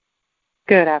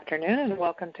Good afternoon and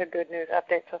welcome to Good News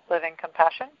Updates with Living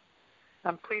Compassion.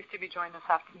 I'm pleased to be joined this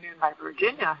afternoon by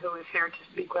Virginia, who is here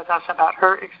to speak with us about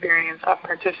her experience of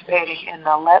participating in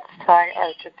the Let's Tie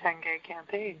Our Chitenge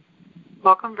campaign.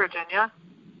 Welcome, Virginia.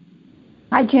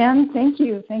 Hi, Jen. Thank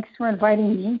you. Thanks for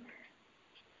inviting me.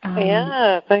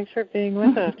 Thanks for being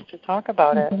with us to talk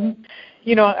about it.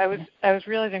 You know, I was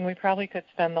realizing we probably could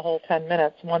spend the whole 10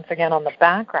 minutes once again on the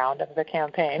background of the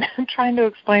campaign, trying to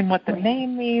explain what the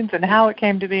name means and how it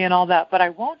came to be and all that, but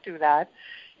I won't do that.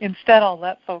 Instead, I'll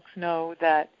let folks know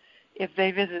that if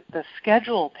they visit the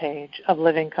schedule page of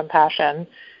Living Compassion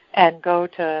and go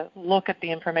to look at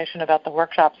the information about the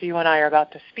workshops you and I are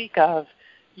about to speak of,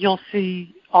 you'll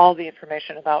see all the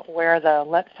information about where the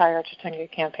Let's Tie Our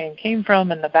Chitenge campaign came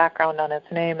from and the background on its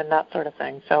name and that sort of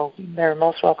thing. So they're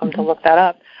most welcome to look that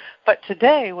up. But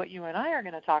today, what you and I are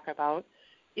going to talk about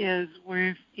is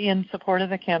in support of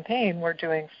the campaign, we're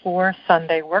doing 4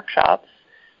 Sunday workshops.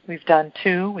 We've done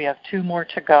 2. We have 2 more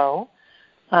to go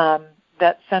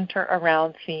that center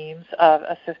around themes of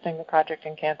assisting the project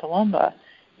in Cantalomba.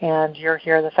 And you're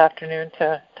here this afternoon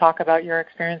to talk about your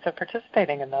experience of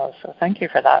participating in those. So thank you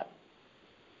for that.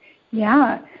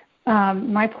 Yeah,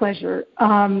 my pleasure.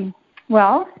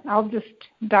 Well, I'll just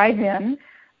dive in.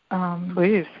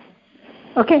 Please.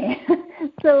 Okay.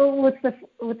 So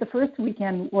with the first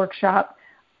weekend workshop,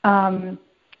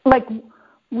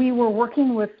 we were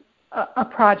working with a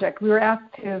project. We were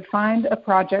asked to find a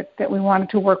project that we wanted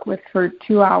to work with for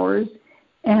 2 hours,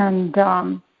 and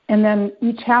then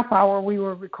each half hour we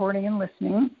were recording and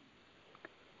listening.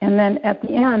 And then at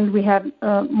the end we had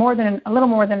a little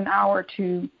more than an hour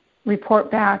to report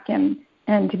back and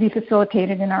to be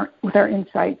facilitated with our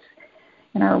insights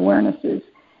and our awarenesses.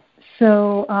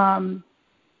 So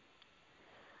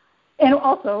and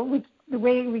also the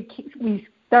way we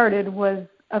started was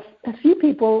a few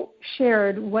people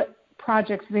shared what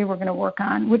projects they were going to work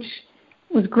on, which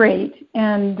was great.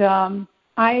 And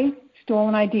I stole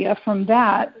an idea from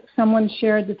that. Someone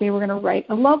shared that they were going to write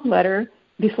a love letter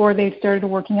before they started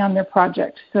working on their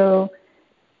project. So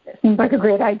it seemed like a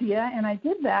great idea, and I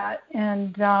did that.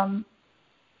 And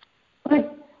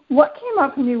what came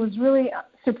up for me was really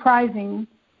surprising.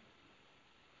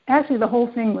 Actually, the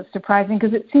whole thing was surprising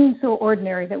because it seemed so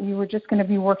ordinary that we were just going to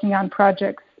be working on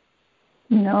projects,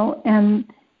 you know.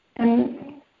 And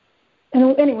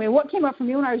anyway, what came up for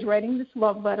me when I was writing this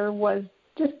love letter was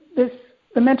just this.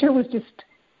 The mentor was just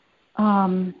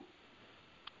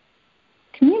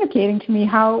communicating to me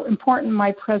how important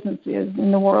my presence is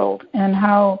in the world and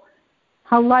how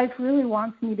life really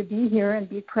wants me to be here and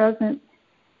be present,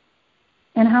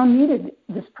 and how needed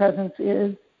this presence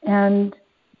is, and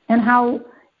how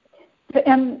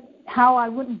I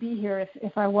wouldn't be here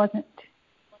if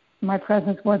my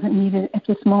presence wasn't needed at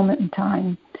this moment in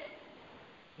time.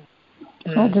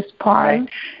 So I'll just pause. Right.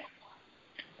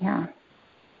 Yeah.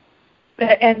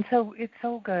 And so it's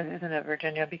so good, isn't it,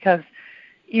 Virginia? Because,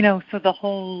 you know, so the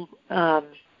whole,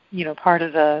 part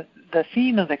of the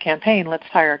theme of the campaign, Let's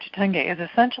Tie Our Chitenge, is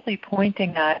essentially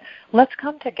pointing at let's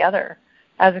come together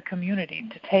as a community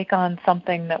to take on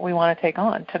something that we want to take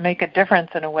on, to make a difference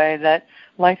in a way that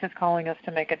life is calling us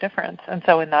to make a difference. And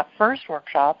so in that first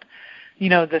workshop, you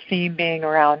know, the theme being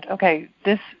around, okay,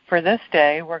 for this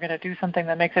day, we're going to do something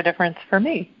that makes a difference for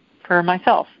me, for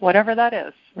myself, whatever that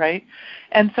is, right?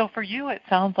 And so for you, it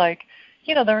sounds like,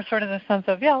 you know, there was sort of this sense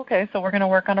of, so we're going to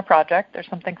work on a project. There's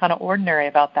something kind of ordinary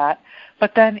about that.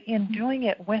 But then in doing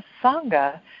it with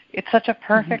Sangha, it's such a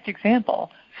perfect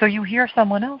example. So you hear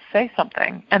someone else say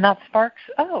something, and that sparks,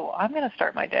 I'm going to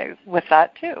start my day with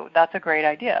that too. That's a great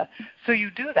idea. So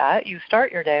you do that. You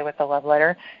start your day with the love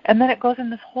letter, and then it goes in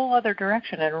this whole other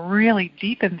direction and really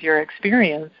deepens your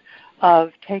experience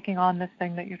of taking on this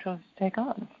thing that you chose to take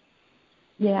on.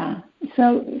 Yeah.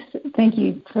 So thank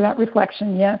you for that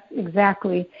reflection. Yes,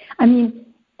 exactly. I mean,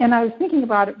 and I was thinking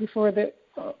about it before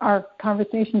our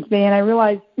conversation today, and I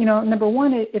realized, you know, number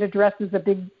one, it addresses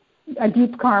a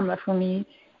deep karma for me,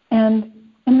 and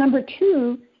number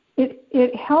two,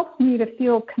 it helps me to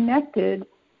feel connected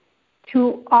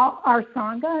to all our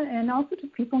Sangha and also to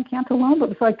people in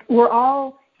Cantalomba. It's like we're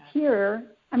all here.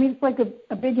 I mean, it's like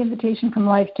a big invitation from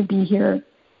life to be here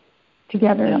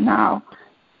together now.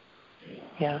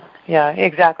 Yeah,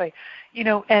 exactly. You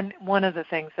know, and one of the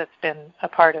things that's been a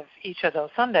part of each of those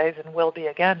Sundays and will be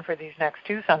again for these next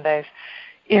 2 Sundays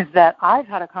is that I've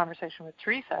had a conversation with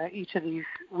Teresa each of these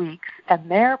weeks, and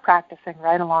they're practicing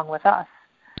right along with us.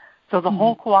 So the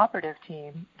whole cooperative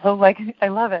team, so I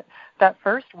love it. That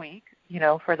first week, you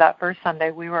know, for that first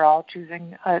Sunday, we were all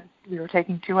we were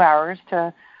taking 2 hours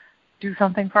to do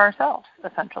something for ourselves,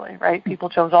 essentially, right? People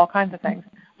chose all kinds of things.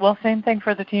 Well, same thing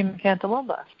for the team in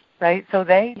Cantalumba, right? So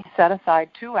they set aside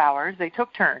 2 hours. They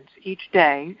took turns each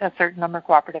day. A certain number of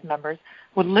cooperative members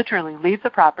would literally leave the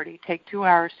property, take 2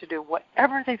 hours to do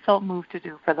whatever they felt moved to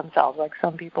do for themselves. Like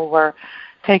some people were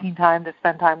taking time to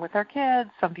spend time with their kids.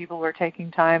 Some people were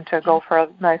taking time to go for a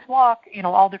nice walk,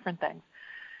 all different things.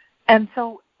 And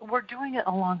so we're doing it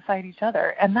alongside each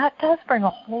other. And that does bring a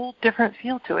whole different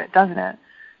feel to it, doesn't it?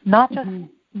 Not just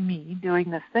me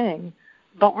doing this thing,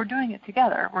 but we're doing it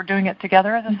together. We're doing it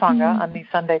together as a Sangha on these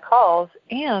Sunday calls,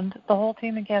 and the whole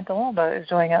team in Cantalumba is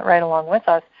doing it right along with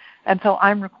us. And so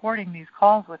I'm recording these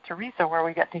calls with Teresa where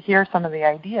we get to hear some of the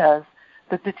ideas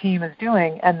that the team is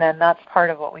doing, and then that's part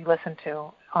of what we listen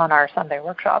to on our Sunday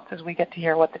workshops is we get to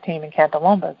hear what the team in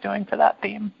Cantalumba is doing for that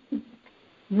theme.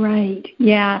 Right.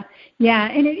 Yeah. Yeah.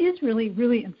 And it is really,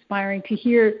 really inspiring to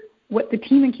hear what the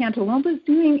team in Cantalumba is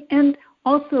doing and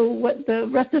also what the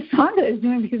rest of Sangha is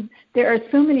doing, because there are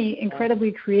so many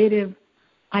incredibly creative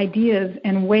ideas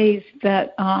and ways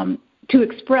that to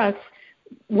express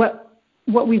what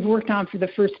we've worked on for the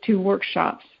first 2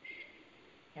 workshops.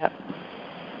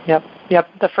 Yep.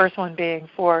 The first one being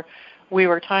we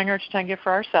were tying our Chitenge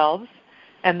for ourselves,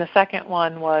 and the second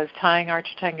one was tying our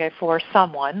Chitenge for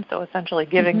someone, so essentially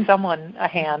giving someone a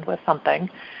hand with something.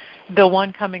 The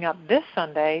one coming up this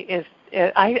Sunday is,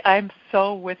 I'm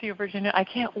so with you, Virginia. I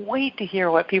can't wait to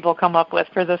hear what people come up with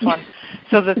for this one.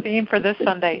 So the theme for this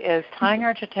Sunday is tying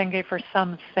our Chitenge for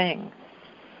something.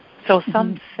 So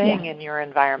something in your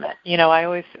environment.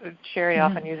 Sherry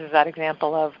often uses that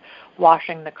example of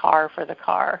washing the car for the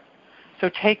car. So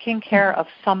taking care of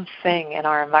something in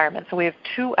our environment. So we have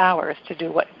 2 hours to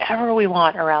do whatever we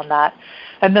want around that.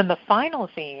 And then the final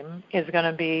theme is going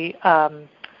to be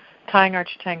tying our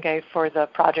Chitenge for the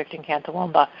project in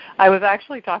Cantalumba. I was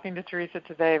actually talking to Teresa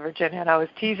today, Virginia, and I was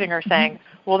teasing her saying,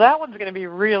 well, that one's going to be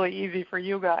really easy for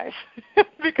you guys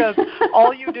because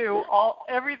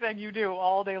everything you do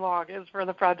all day long is for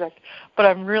the project. But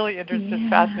I'm really interested,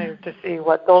 fascinated to see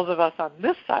what those of us on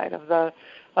this side of the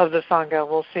Sangha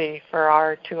will see for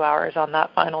our 2 hours on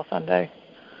that final Sunday.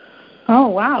 Oh,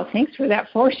 wow. Thanks for that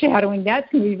foreshadowing. That's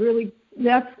going to be really,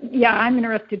 I'm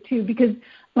interested too, because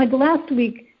like last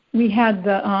week, we had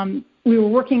we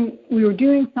were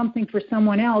doing something for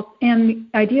someone else, and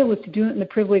the idea was to do it in the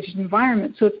privileged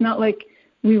environment. So it's not like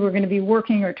we were going to be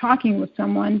working or talking with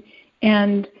someone.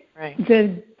 And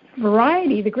the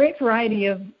great variety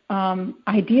of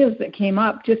ideas that came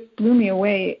up just blew me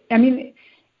away. I mean,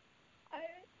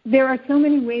 there are so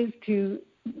many ways to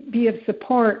be of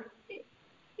support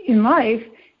in life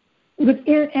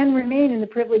and remain in the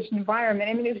privileged environment.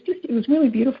 I mean, it was really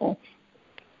beautiful.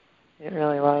 It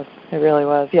really was.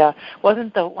 Yeah.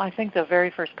 I think the very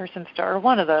first person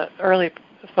one of the early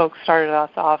folks started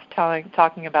us off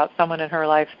talking about someone in her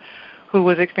life who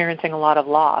was experiencing a lot of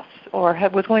loss or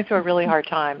was going through a really hard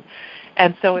time.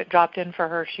 And so it dropped in for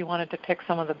her. She wanted to pick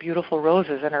some of the beautiful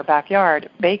roses in her backyard,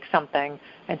 bake something,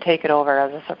 and take it over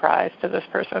as a surprise to this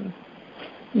person.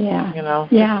 Yeah.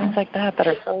 Things like that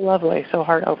are so lovely, so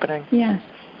heart-opening. Yeah.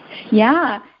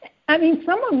 Yeah. I mean,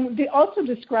 someone also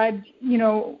described,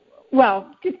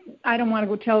 I don't want to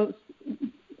go tell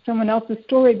someone else's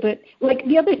story, but like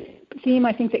the other theme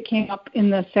I think that came up in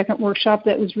the second workshop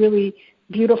that was really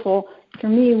beautiful for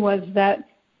me was that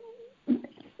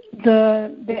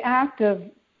the act of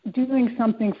doing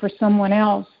something for someone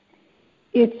else,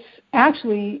 it's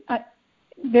actually,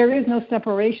 there is no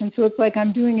separation. So it's like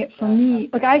I'm doing it for me.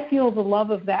 Like I feel the love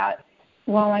of that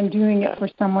while I'm doing it for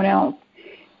someone else.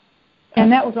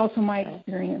 And that was also my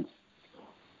experience.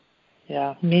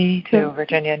 Yeah, me too,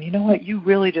 Virginia. And you know what? You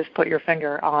really just put your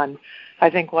finger on, I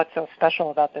think, what's so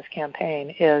special about this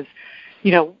campaign is,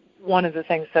 one of the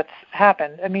things that's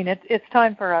happened. I mean, it's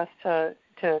time for us to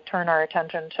turn our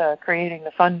attention to creating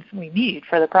the funds we need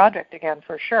for the project again,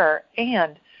 for sure.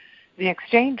 And the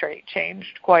exchange rate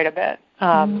changed quite a bit.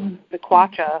 The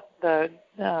kwacha, the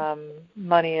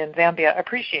money in Zambia,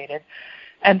 appreciated.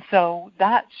 And so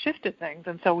that shifted things,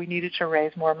 and so we needed to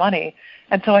raise more money.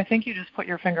 And so I think you just put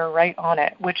your finger right on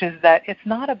it, which is that it's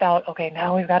not about, okay,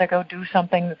 now we've got to go do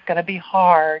something that's going to be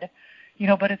hard,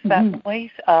 but it's that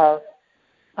place of,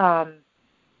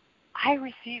 I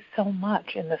receive so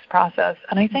much in this process.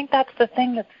 And I think that's the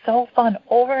thing that's so fun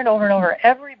over and over and over,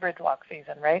 every Bridgewalk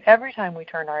season, right? Every time we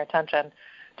turn our attention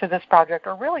to this project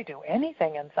or really do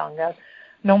anything in Sangha,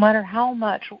 no matter how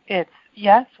much it's,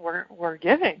 yes, we're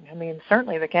giving. I mean,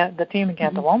 certainly the team in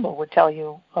Cantalumba would tell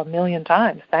you a million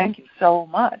times, thank you so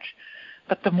much.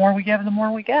 But the more we give, the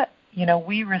more we get.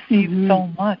 We receive so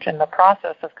much in the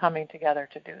process of coming together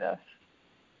to do this.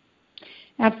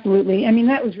 Absolutely. I mean,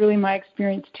 that was really my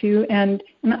experience too. And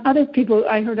other people,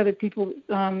 I heard other people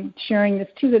sharing this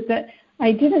too, that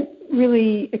I didn't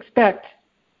really expect.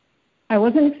 I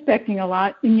wasn't expecting a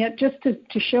lot, and yet just to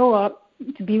show up,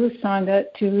 to be with Sangha,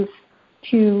 to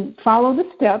follow the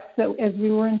steps that as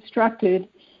we were instructed,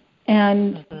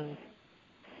 and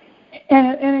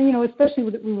especially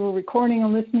that we were recording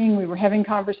and listening, we were having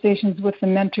conversations with the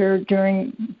mentor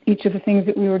during each of the things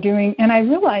that we were doing, and I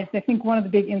realized, I think one of the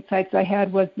big insights I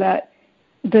had was that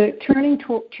the turning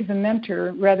to the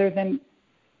mentor rather than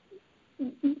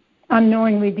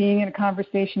unknowingly being in a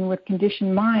conversation with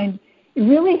conditioned mind, it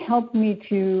really helps me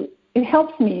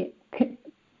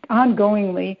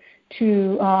ongoingly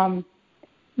to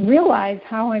realize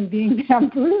how I'm being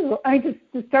bamboozled. I just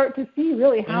to start to see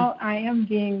really how I am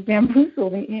being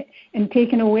bamboozled and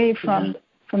taken away from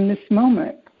this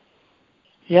moment.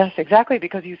 Yes, exactly,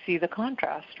 because you see the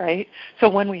contrast, right? So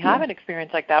when we have an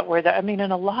experience like that,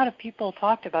 and a lot of people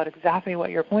talked about exactly what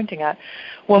you're pointing at,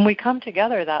 when we come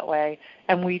together that way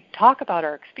and we talk about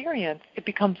our experience, it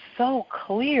becomes so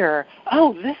clear,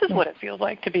 this is what it feels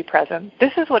like to be present.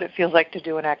 This is what it feels like to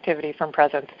do an activity from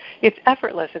presence. It's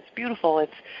effortless, it's beautiful,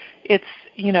 it's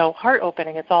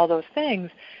heart-opening, it's all those things.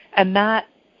 And that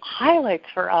highlights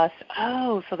for us,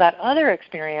 so that other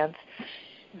experience,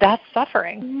 that's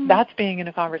suffering. That's being in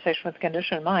a conversation with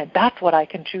conditioned mind. That's what I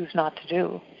can choose not to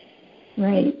do.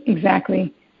 Right,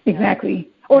 exactly.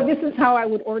 Or this is how I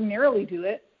would ordinarily do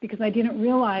it because I didn't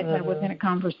realize I was in a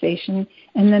conversation.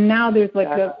 And then now there's like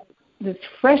this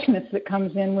freshness that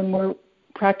comes in when we're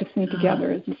practicing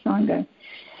together as a Sangha.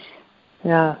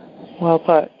 Yeah, well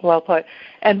put.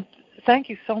 And thank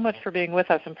you so much for being with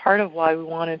us. And part of why we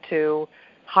wanted to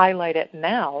highlight it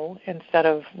now instead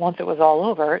of once it was all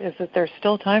over is that there's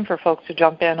still time for folks to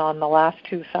jump in on the last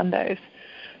 2 Sundays.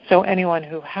 So anyone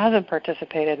who hasn't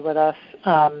participated with us,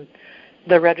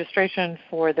 the registration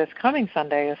for this coming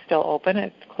Sunday is still open.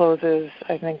 It closes,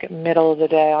 I think, middle of the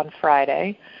day on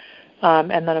Friday.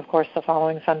 And then, of course, the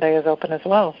following Sunday is open as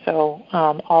well. So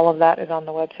all of that is on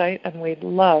the website, and we'd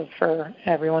love for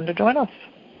everyone to join us.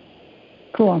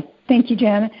 Cool. Thank you,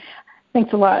 Jan.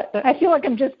 Thanks a lot. I feel like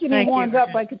I'm just getting warmed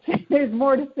up. I could say there's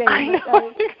more to say. I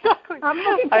know, exactly. I'm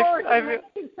looking forward to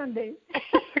next Sunday.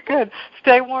 Good.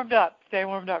 Stay warmed up,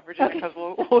 Virginia, because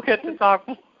we'll get to talk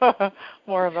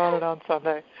more about it on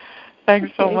Sunday.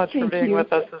 Thanks so much for being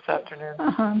with us this afternoon.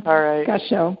 All right.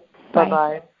 Gasho.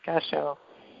 Bye-bye. Gasho.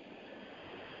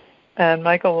 And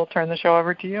Michael, we'll turn the show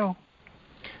over to you.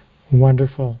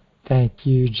 Wonderful. Thank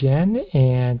you, Jen,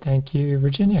 and thank you,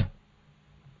 Virginia.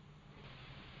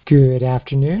 Good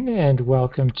afternoon and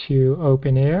welcome to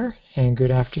Open Air, and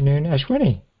good afternoon,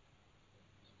 Ashwini.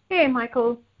 Hey,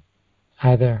 Michael.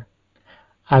 Hi there.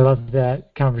 I love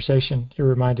that conversation. It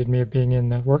reminded me of being in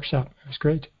the workshop. It was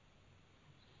great.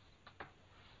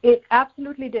 It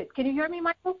absolutely did. Can you hear me,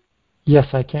 Michael? Yes,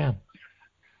 I can.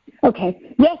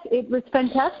 Okay. Yes, it was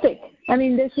fantastic. I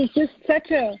mean, this is just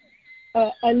such a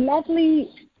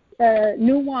lovely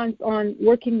nuance on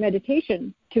working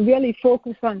meditation to really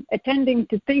focus on attending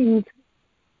to things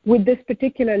with this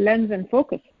particular lens and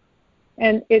focus.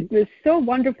 And it was so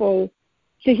wonderful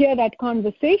to hear that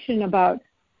conversation about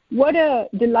what a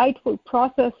delightful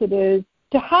process it is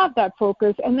to have that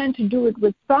focus and then to do it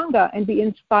with Sangha and be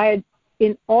inspired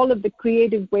in all of the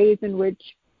creative ways in which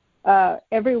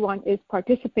everyone is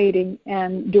participating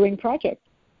and doing projects.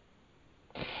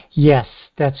 Yes,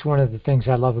 that's one of the things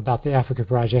I love about the Africa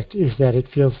Project is that it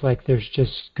feels like there's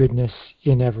just goodness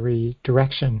in every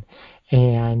direction.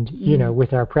 And,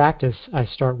 with our practice, I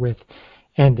start with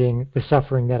ending the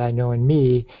suffering that I know in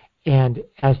me. And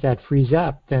as that frees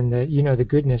up, then the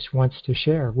goodness wants to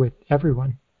share with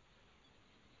everyone.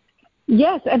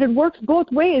 Yes, and it works both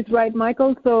ways, right,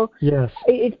 Michael? So yes,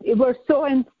 we're so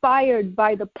inspired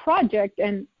by the project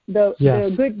and the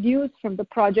good news from the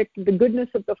project, the goodness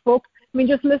of the folks. I mean,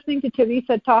 just listening to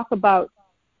Teresa talk about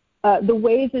the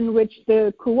ways in which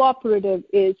the cooperative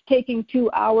is taking 2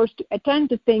 hours to attend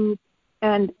to things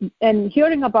and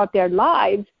hearing about their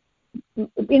lives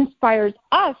inspires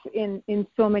us in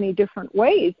so many different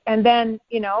ways. And then,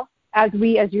 as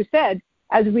you said,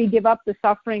 as we give up the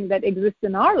suffering that exists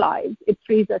in our lives, it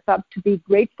frees us up to be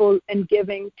grateful and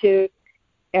giving to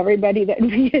everybody that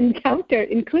we encounter,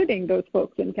 including those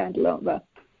folks in Cantaloma.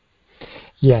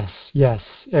 Yes.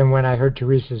 And when I heard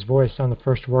Teresa's voice on the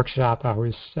first workshop, I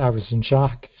was in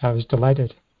shock. I was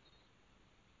delighted.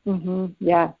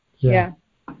 Yeah.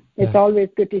 It's always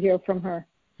good to hear from her.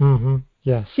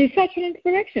 Yes. She's such an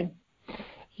inspiration.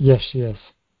 Yes, she is.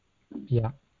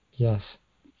 Yeah. Yes.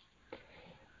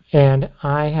 And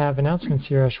I have announcements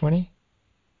here, Ashwini.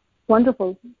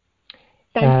 Wonderful.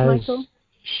 Thanks, Michael.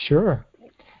 Sure.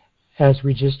 As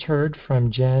we just heard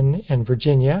from Jen and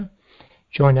Virginia,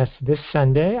 join us this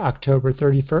Sunday, October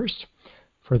 31st,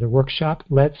 for the workshop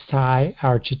Let's Tie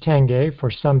Our Chitenge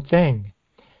for Something,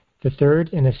 the third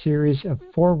in a series of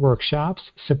 4 workshops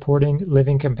supporting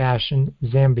Living Compassion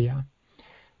Zambia.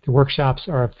 The workshops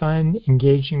are a fun,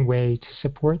 engaging way to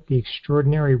support the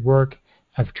extraordinary work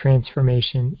of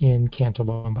transformation in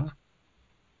Cantalomba.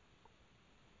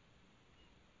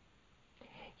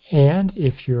 And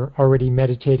if you're already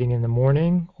meditating in the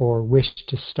morning or wish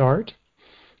to start,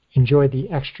 enjoy the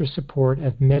extra support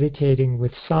of Meditating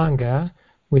with Sangha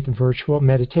with virtual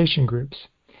meditation groups.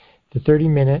 The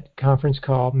 30-minute conference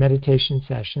call meditation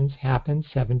sessions happen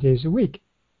 7 days a week.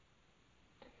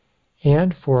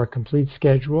 And for a complete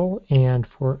schedule and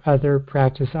for other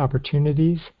practice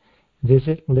opportunities,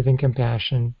 visit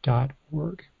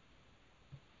livingcompassion.org.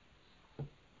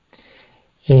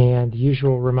 And the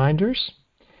usual reminders.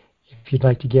 If you'd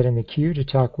like to get in the queue to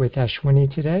talk with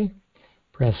Ashwini today,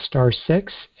 press *6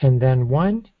 and then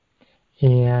 1,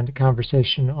 and a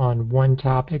conversation on one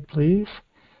topic, please,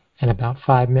 and about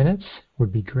 5 minutes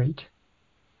would be great.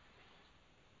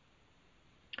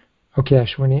 Okay,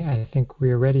 Ashwini, I think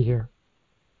we are ready here.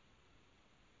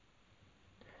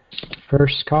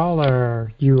 First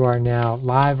caller, you are now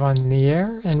live on the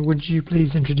air, and would you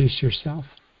please introduce yourself?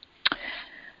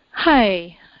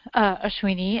 Hi,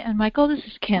 Ashwini and Michael. This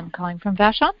is Kim calling from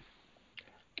Vashon.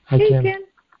 Hi, Kim. Kim.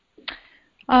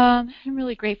 I'm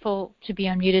really grateful to be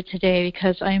unmuted today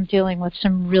because I am dealing with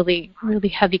some really, really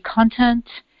heavy content,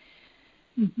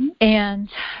 and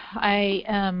I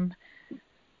am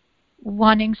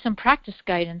wanting some practice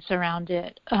guidance around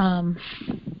it.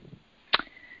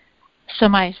 So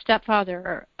my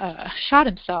stepfather shot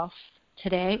himself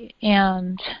today,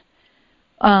 and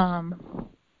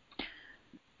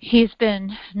he's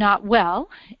been not well,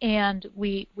 and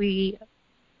we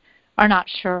are not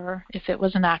sure if it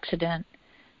was an accident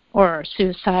or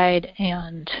suicide,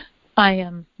 and I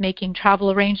am making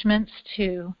travel arrangements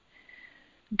to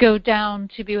go down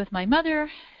to be with my mother,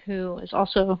 who is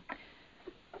also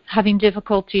having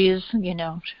difficulties.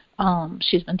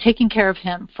 She's been taking care of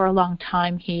him for a long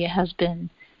time. He has been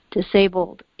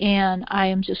disabled, and I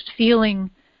am just feeling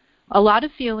a lot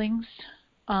of feelings.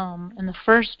 And the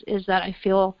first is that I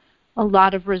feel a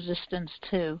lot of resistance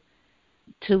to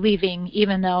leaving,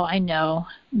 even though I know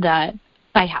that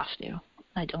I have to.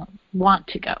 I don't want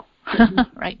to go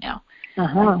right now.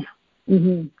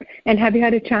 And have you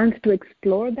had a chance to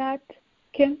explore that,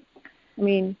 Kim? I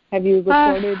mean, have you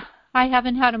recorded? I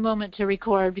haven't had a moment to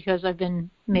record because I've been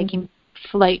making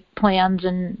flight plans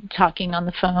and talking on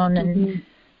the phone,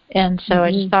 and so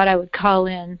I just thought I would call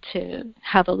in to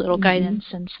have a little guidance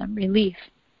and some relief.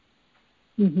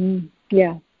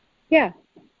 Yeah,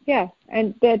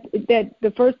 and that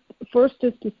the first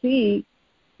is to see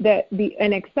that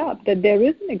and accept that there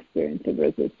is an experience of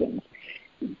resistance,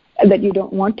 that you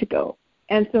don't want to go.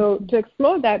 And so to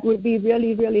explore that would be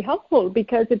really, really helpful,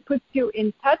 because it puts you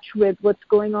in touch with what's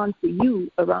going on for you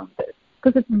around this.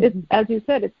 Because it's as you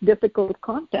said, it's difficult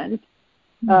content.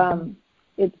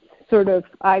 It's sort of,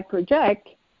 I project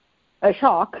a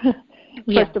shock,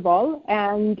 first of all.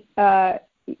 And, I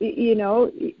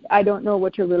don't know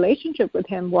what your relationship with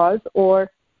him was,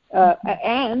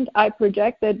 and I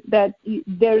project that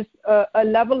there's a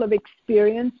level of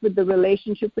experience with the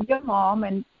relationship with your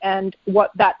mom and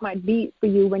what that might be for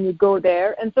you when you go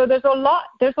there. And so there's a lot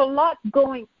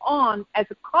going on as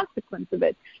a consequence of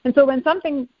it. And so when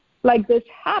something like this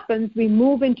happens, we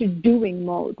move into doing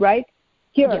mode, right?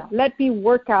 Let me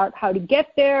work out how to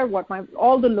get there,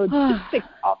 all the logistics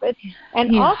of it.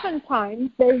 And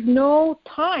oftentimes there's no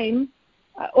time,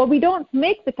 or we don't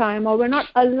make the time, or we're not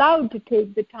allowed to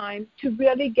take the time to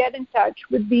really get in touch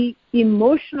with the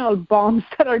emotional bombs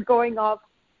that are going off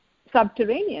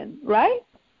subterranean, right?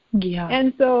 Yeah.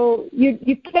 And so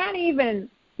we can't even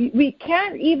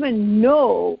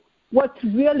know what's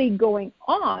really going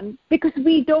on, because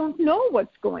we don't know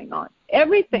what's going on.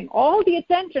 Everything, all the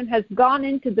attention has gone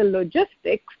into the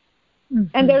logistics,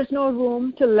 and there's no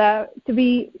room to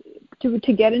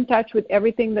get in touch with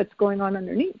everything that's going on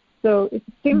underneath. So it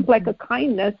seems like a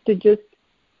kindness to just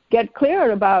get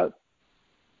clear about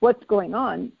what's going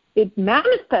on. It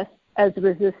manifests as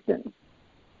resistance.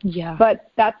 Yeah.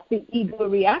 But that's the ego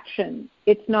reaction.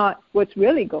 It's not what's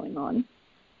really going on.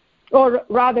 Or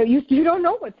rather, you don't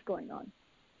know what's going on.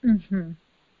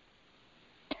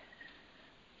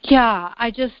 Yeah,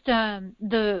 I just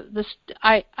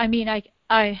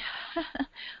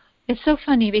it's so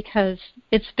funny because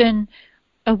it's been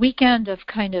a weekend of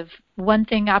kind of one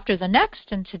thing after the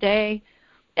next, and today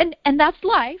and that's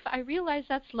life. I realize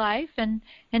that's life. And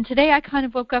today I kind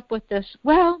of woke up with this,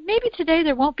 well, maybe today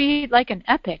there won't be like an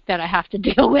epic that I have to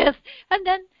deal with. And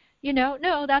then,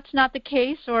 no, that's not the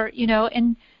case. Or,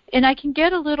 and I can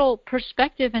get a little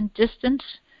perspective and distance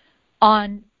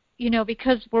on,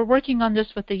 because we're working on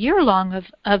this with a year long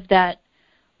of that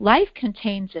life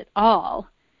contains it all,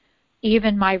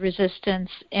 even my resistance,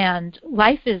 and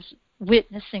life is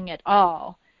witnessing it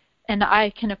all. And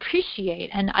I can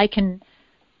appreciate, and I can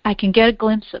get a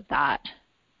glimpse of that.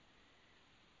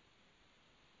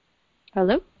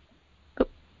 Hello? Oh.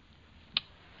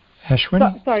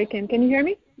 Ashwin? Sorry, Kim, can you hear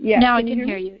me? Yeah. Now I can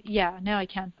hear you. Yeah, now I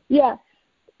can. Yeah.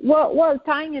 Well,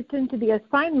 tying it into the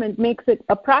assignment makes it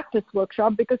a practice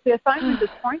workshop, because the assignment is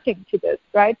pointing to this,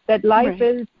 right? That life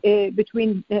is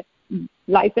between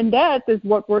life and death is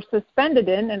what we're suspended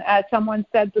in. And as someone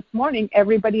said this morning,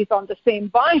 everybody's on the same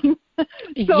vine.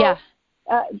 So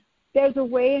there's a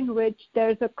way in which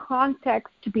there's a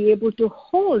context to be able to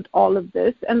hold all of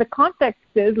this. And the context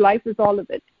is life is all of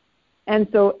it. And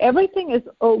so everything is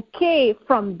okay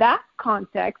from that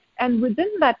context. And within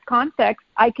that context,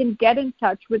 I can get in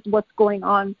touch with what's going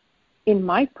on in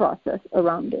my process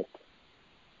around it.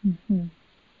 Mm-hmm.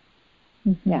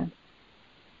 Mm-hmm. Yeah.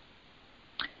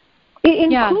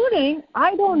 Including,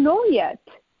 I don't know yet.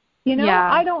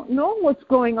 I don't know what's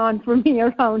going on for me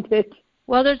around it.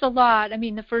 Well, there's a lot. I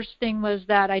mean, the first thing was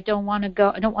that I don't want to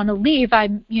go. I don't want to leave. I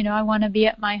want to be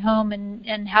at my home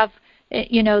and have,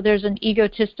 there's an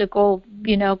egotistical,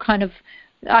 kind of,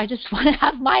 I just want to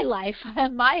have my life,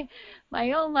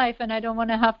 my own life, and I don't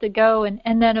want to have to go.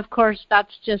 And then, of course,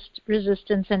 that's just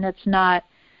resistance, and it's not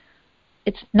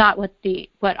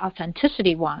what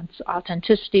authenticity wants.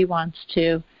 Authenticity wants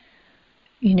to,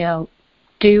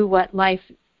 do what life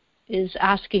is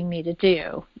asking me to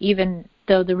do, even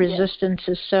though the resistance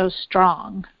is so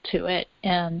strong to it,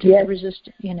 and the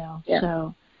resistance,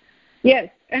 so. Yes,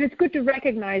 and it's good to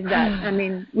recognize that. I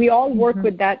mean, we all work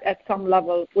with that at some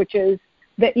level, which is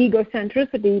the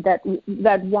egocentricity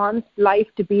that wants life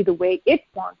to be the way it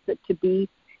wants it to be.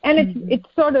 And it's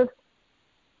sort of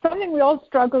something we all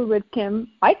struggle with, Kim.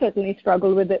 I certainly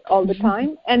struggle with it all the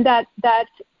time. And that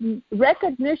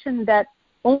recognition that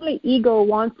only ego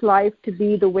wants life to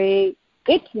be the way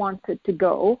it wants it to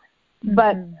go.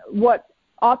 But what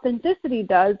authenticity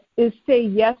does is say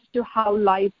yes to how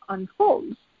life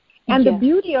unfolds. And the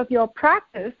beauty of your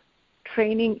practice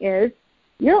training is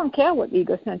you don't care what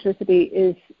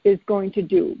egocentricity is going to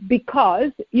do,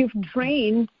 because you've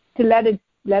trained to let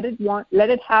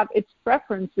it have its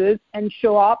preferences and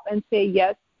show up and say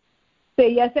yes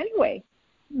anyway,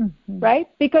 right?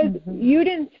 Because you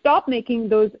didn't stop making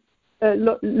those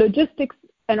logistics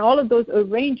and all of those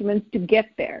arrangements to get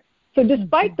there. So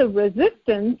despite the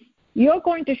resistance, you're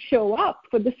going to show up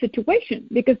for the situation,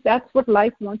 because that's what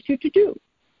life wants you to do.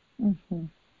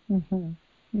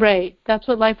 Right. That's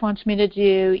what life wants me to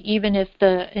do, even if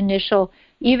the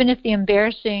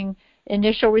embarrassing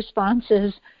initial response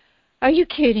is, are you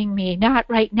kidding me? Not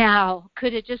right now.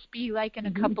 Could it just be like in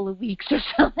a couple of weeks or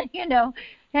something, And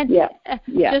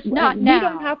just not now. You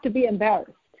don't have to be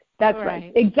embarrassed. That's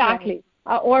right. Exactly.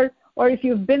 Right. Or if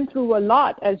you've been through a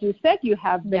lot, as you said you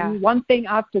have been, one thing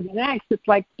after the next, it's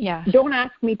like, don't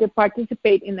ask me to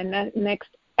participate in the next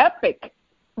epic.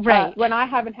 Right. When I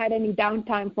haven't had any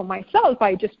downtime for myself,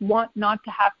 I just want not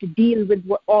to have to deal with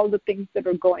all the things that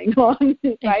are going on.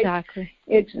 Right?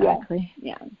 Exactly.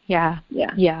 Yeah.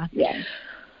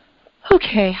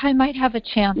 Okay, I might have a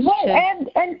chance. Well,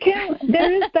 and Kim,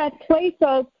 there is that place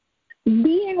of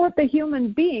being with the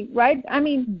human being, right? I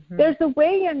mean, there's a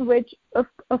way in which,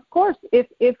 of course, if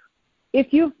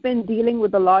you've been dealing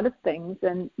with a lot of things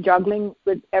and juggling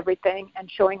with everything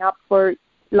and showing up for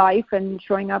life and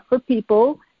showing up for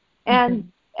people,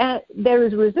 and there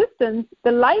is resistance,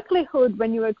 the likelihood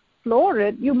when you explore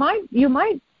it, you might,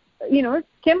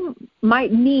 Kim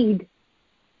might need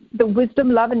the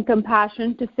wisdom, love, and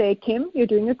compassion to say, Kim, you're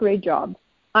doing a great job.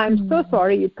 I'm so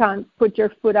sorry you can't put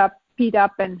your feet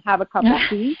up and have a cup of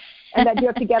tea, and that you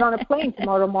have to get on a plane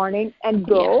tomorrow morning and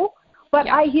go. But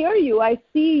I hear you. I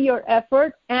see your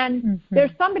effort, and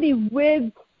there's somebody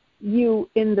with you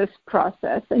in this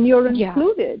process, and you're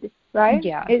included, right?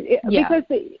 Because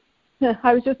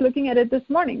I was just looking at it this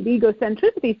morning. The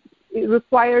egocentricity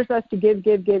requires us to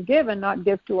give, and not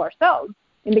give to ourselves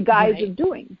in the guise of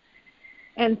doing.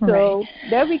 And so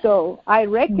there we go. I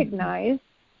recognize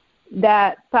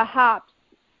that perhaps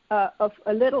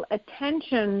a little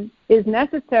attention is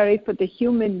necessary for the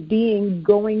human being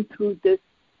going through this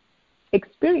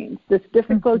experience, this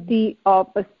difficulty of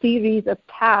a series of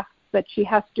tasks that she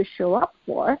has to show up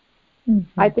for.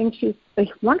 Mm-hmm. I think she's a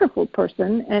wonderful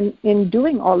person and in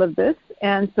doing all of this.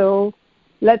 And so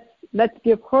let's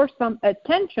give her some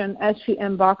attention as she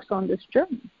embarks on this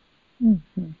journey.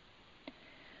 Mm-hmm.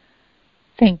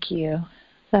 Thank you.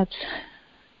 That's.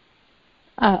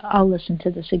 I'll listen to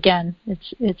this again.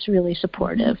 It's really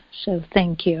supportive. So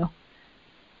thank you.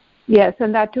 Yes,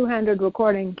 and that two-handed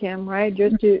recording, Kim, right?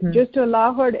 Just to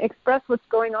allow her to express what's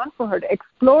going on for her, to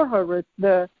explore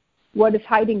what is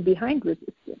hiding behind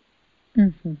resistance.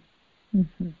 Mm-hmm.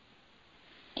 Mm-hmm.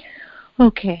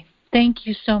 Okay. Thank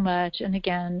you so much. And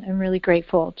again, I'm really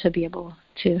grateful to be able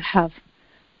to have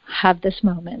this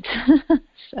moment.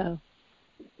 So.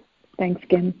 Thanks,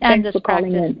 Kim. And Thanks for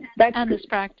calling in. This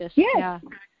practice. Yes.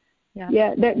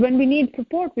 Yeah. That when we need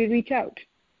support, we reach out.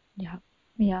 Yeah.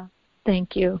 Yeah.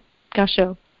 Thank you.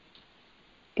 Gasho.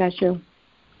 Thanks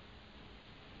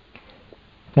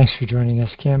for joining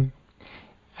us, Kim.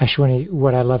 Ashwini,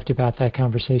 what I loved about that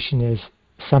conversation is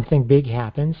something big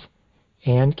happens,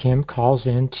 and Kim calls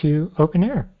into open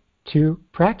air to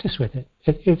practice with it.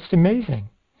 It's amazing.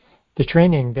 The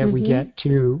training that we get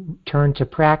to turn to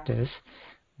practice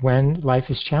when life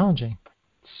is challenging.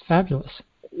 It's fabulous.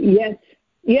 Yes,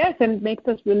 and it makes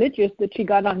us religious that she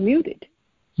got unmuted.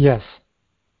 Yes.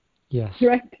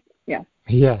 Right? Yeah.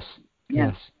 Yes.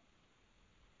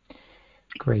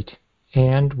 Great.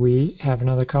 And we have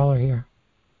another caller here.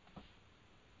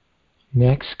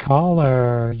 Next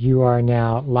caller, you are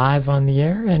now live on the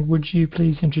air, and would you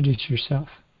please introduce yourself?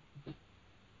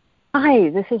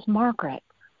 Hi, this is Margaret.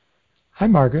 Hi,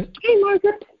 Margaret. Hey,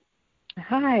 Margaret.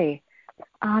 Hi.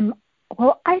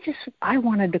 Well, I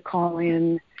wanted to call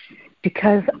in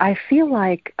because I feel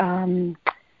like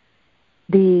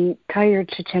the Thayer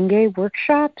Chitenge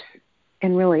workshops,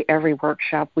 and really every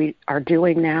workshop we are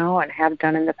doing now and have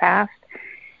done in the past,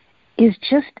 is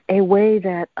just a way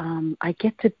that I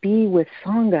get to be with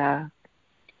Sangha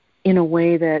in a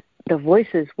way that the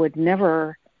voices would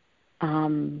never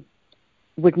have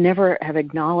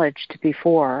acknowledged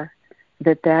before.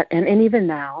 And even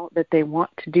now that they want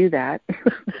to do that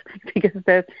because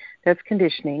that's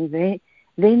conditioning.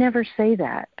 They never say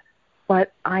that,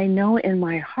 but I know in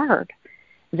my heart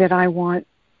that I want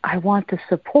the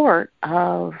support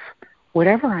of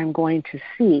whatever I'm going to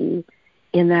see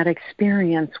in that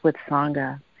experience with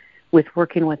Sangha, with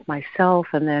working with myself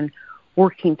and then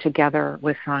working together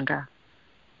with Sangha.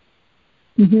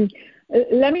 Mm-hmm.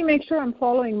 Let me make sure I'm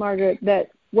following, Margaret,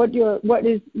 that what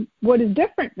is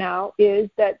different now is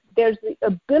that there's the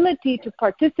ability to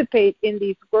participate in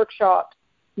these workshops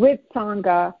with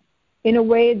Sangha in a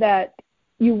way that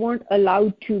you weren't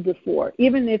allowed to before.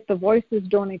 Even if the voices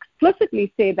don't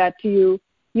explicitly say that to you,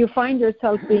 you find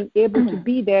yourself being able to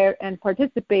be there and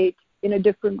participate in a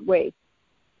different way.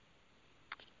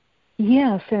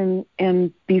 Yes, and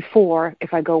before,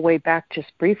 if I go way back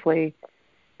just briefly,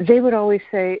 they would always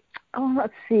say, "Oh,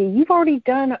 let's see, you've already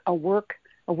done a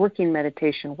working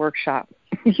meditation workshop.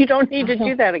 You don't need to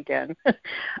do that again."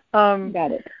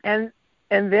 Got it. And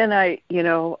then I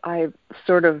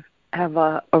sort of have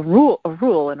a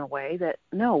rule in a way that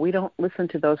no, we don't listen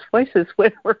to those voices.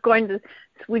 We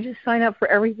just sign up for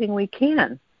everything we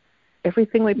can,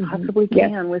 everything we possibly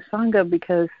can with Sangha,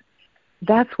 because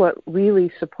that's what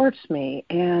really supports me,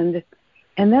 and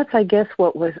that's, I guess,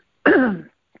 what was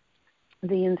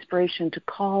the inspiration to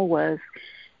call, was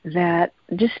that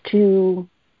just to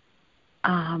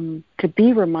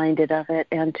be reminded of it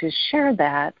and to share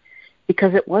that,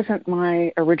 because it wasn't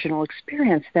my original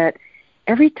experience. That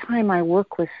every time I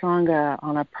work with Sangha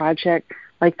on a project,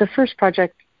 like the first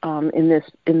project in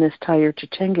this Thayer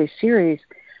Chitenge series,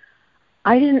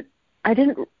 I didn't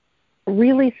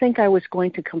really think I was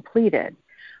going to complete it,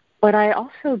 but I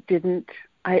also didn't.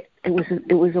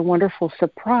 It was a wonderful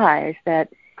surprise that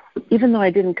even though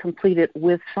I didn't complete it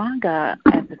with Sangha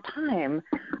at the time,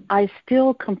 I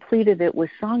still completed it with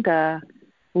Sangha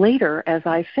later as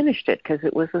I finished it, because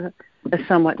it was a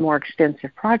somewhat more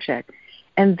extensive project.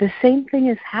 And the same thing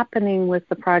is happening with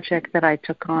the project that I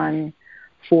took on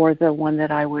for the one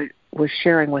that I was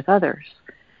sharing with others,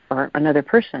 or another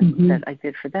person that I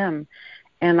did for them.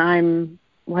 And I'm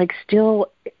like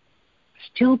still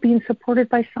being supported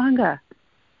by Sangha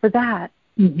for that.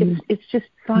 It's just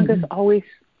Sangha's always,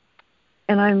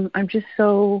 and I'm just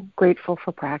so grateful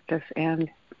for practice and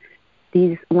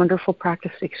these wonderful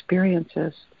practice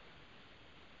experiences.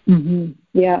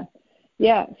 Yeah.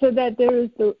 So that there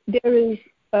is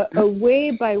a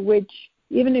way by which,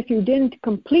 even if you didn't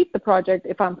complete the project,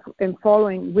 if I'm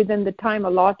following within the time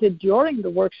allotted during the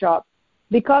workshop,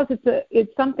 because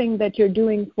it's something that you're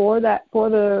doing for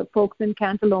the folks in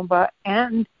Cantalomba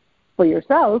and for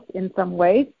yourself in some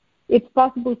ways, it's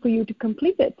possible for you to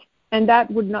complete it and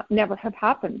that would never have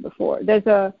happened before. There's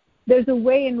a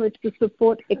way in which the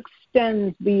support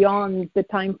extends beyond the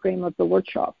time frame of the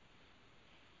workshop.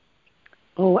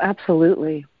 Oh,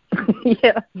 absolutely.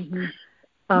 Yeah. Mm-hmm.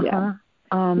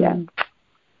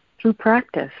 Through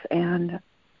practice, and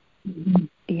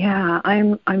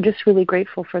I'm just really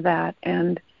grateful for that,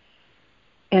 and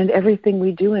everything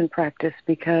we do in practice,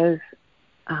 because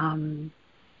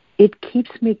it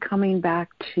keeps me coming back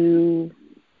to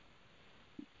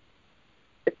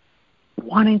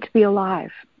wanting to be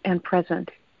alive and present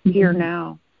here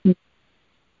now.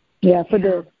 Yeah, for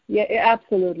this. Yeah, it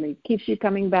absolutely keeps you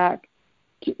coming back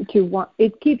to want.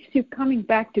 It keeps you coming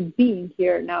back to being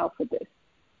here now for this,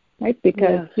 right?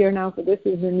 Because here now for this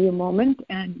is a new moment,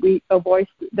 and a voice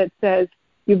that says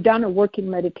you've done a working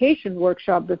meditation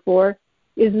workshop before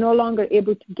is no longer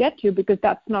able to get you, because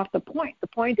that's not the point. The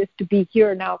point is to be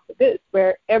here now for this,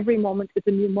 where every moment is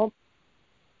a new moment.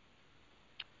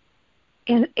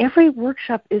 And every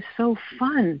workshop is so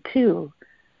fun too.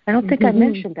 I don't think I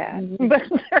mentioned that, but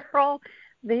they're all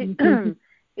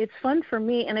it's fun for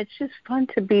me, and it's just fun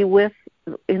to be with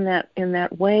in that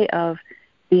way of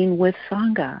being with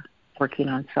Sangha, working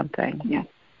on something. Yes.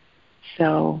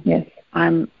 So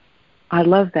I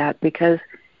love that because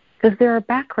there are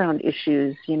background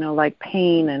issues, like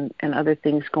pain and other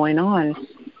things going on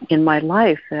in my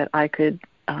life that I could,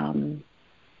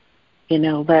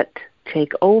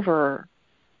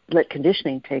 let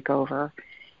conditioning take over,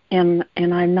 and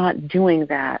I'm not doing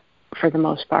that for the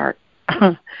most part.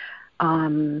 And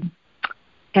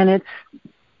I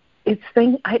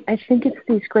think it's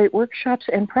these great workshops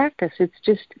and practice. It's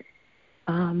just,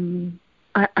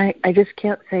 I just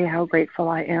can't say how grateful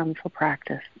I am for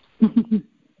practice.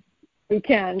 We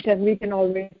can't, and we can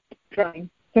always try.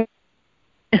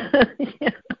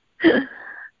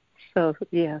 So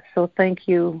thank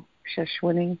you,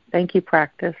 Shashwini. Thank you,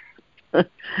 practice.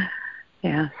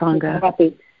 Sangha.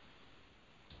 Happy.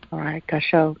 All right,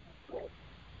 Gasho.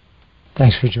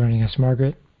 Thanks for joining us,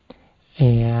 Margaret.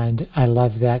 And I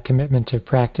love that commitment to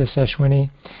practice,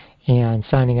 Ashwini, and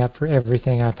signing up for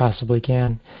everything I possibly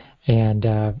can. And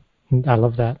I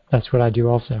love that. That's what I do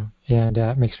also, and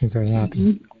it makes me very happy.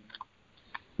 Mm-hmm.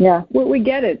 Yeah, well, we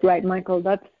get it, right, Michael?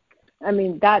 That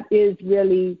is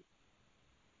really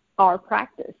our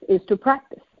practice, is to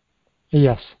practice.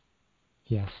 Yes.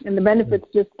 And the benefits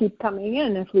just keep coming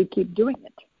in if we keep doing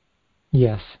it.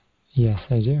 Yes,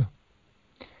 I do.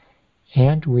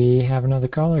 And we have another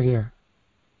caller here.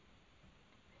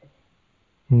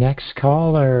 Next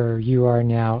caller, you are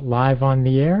now live on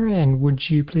the air, and would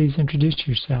you please introduce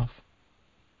yourself?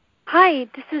 Hi,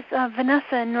 this is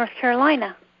Vanessa in North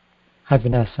Carolina. Hi,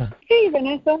 Vanessa. Hey,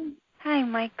 Vanessa. Hi,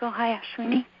 Michael. Hi,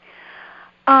 Ashwini.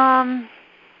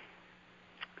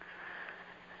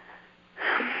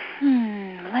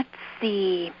 Let's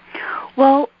see.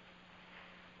 Well,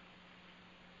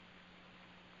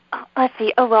 let's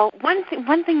see. Oh well, one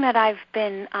thing that I've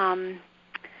been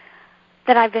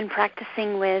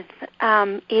practicing with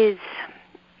is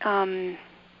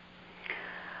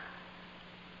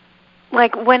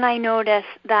like when I notice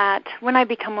that when I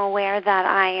become aware that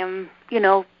I am,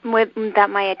 that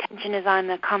my attention is on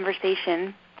the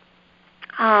conversation,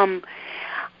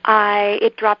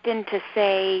 it dropped in to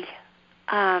say,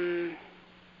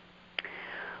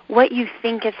 what you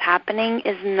think is happening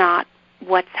is not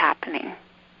what's happening.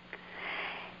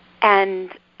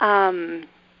 And I'm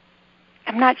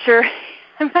not sure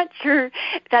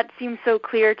that seems so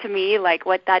clear to me, like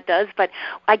what that does. But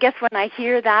I guess when I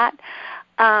hear that,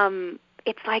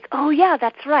 it's like, oh yeah,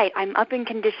 that's right. I'm up in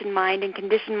conditioned mind, and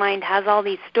conditioned mind has all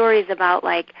these stories about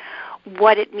like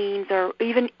what it means, or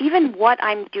even what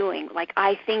I'm doing. Like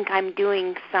I think I'm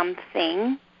doing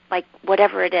something, like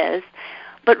whatever it is,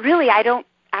 but really I don't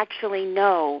actually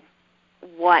know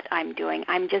what I'm doing.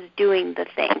 I'm just doing the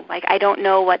thing. Like I don't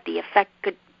know what the effect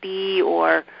could be,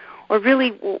 or really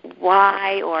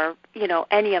why, or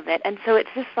any of it. And so it's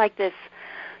just like this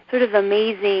sort of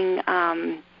amazing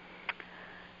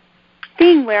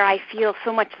thing where I feel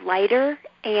so much lighter,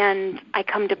 and I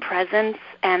come to presence,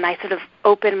 and I sort of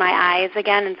open my eyes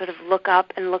again and sort of look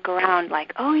up and look around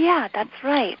like, oh yeah, that's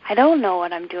right. I don't know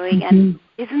what I'm doing, and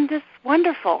isn't this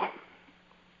wonderful?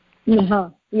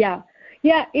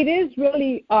 Yeah, it is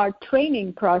really our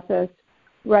training process,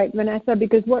 right, Vanessa?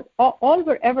 Because what all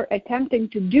we're ever attempting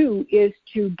to do is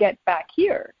to get back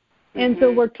here. And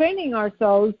so we're training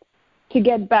ourselves to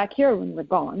get back here when we're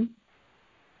gone.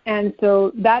 And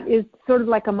so that is sort of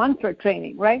like a mantra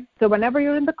training, right? So whenever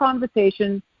you're in the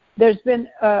conversation, there's been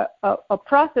a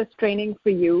process training for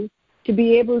you to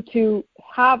be able to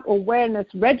have awareness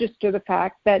register the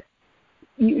fact that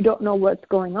you don't know what's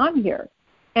going on here.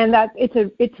 And that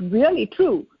it's really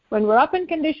true. When we're up in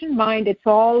conditioned mind, it's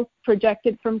all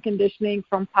projected from conditioning,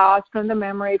 from past, from the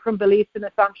memory, from beliefs and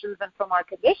assumptions, and from our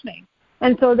conditioning.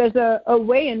 And so there's a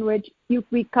way in which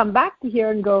we come back to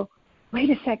here and go, wait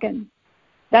a second,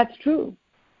 that's true.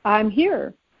 I'm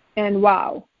here. And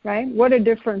wow, right? What a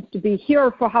difference to be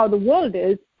here for how the world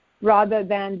is rather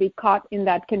than be caught in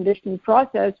that conditioning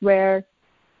process where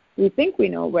we think we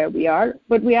know where we are,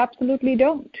 but we absolutely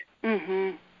don't.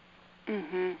 Mhm.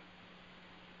 Mhm.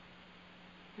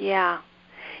 Yeah.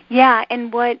 Yeah,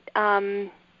 and what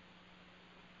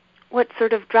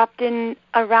sort of dropped in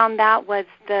around that was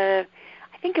I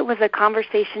think it was a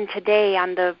conversation today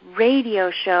on the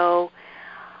radio show,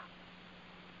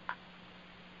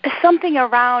 something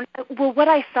around, well, what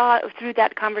I saw through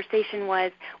that conversation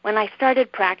was when I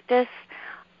started practice,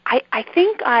 I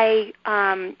think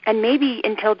and maybe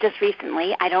until just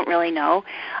recently, I don't really know,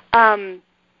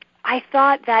 I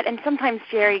thought that, and sometimes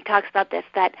Jerry talks about this,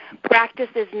 that practice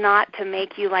is not to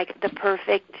make you like the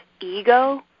perfect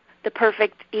ego, the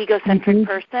perfect egocentric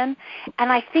person.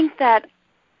 And I think that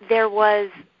there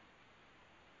was,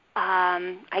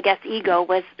 I guess ego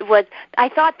was, I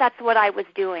thought that's what I was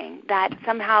doing, that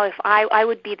somehow if I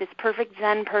would be this perfect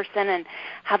Zen person and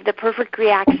have the perfect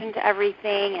reaction to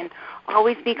everything and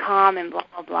always be calm and blah,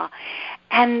 blah, blah.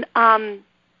 And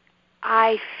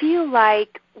I feel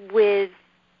like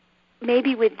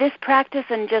maybe with this practice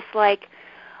and just like,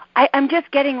 I'm just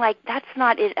getting like, that's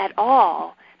not it at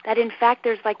all. That in fact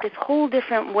there's like this whole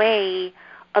different way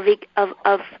of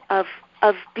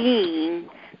being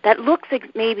that looks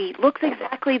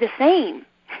exactly the same,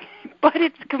 but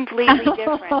it's completely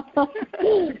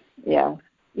different. Yeah.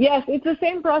 Yes, it's the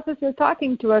same process you're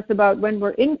talking to us about. When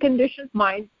we're in conditioned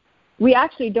mind, we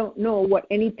actually don't know what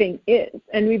anything is,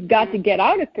 and we've got to get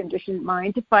out of conditioned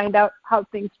mind to find out how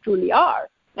things truly are.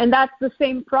 And that's the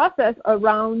same process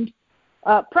around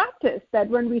practice, that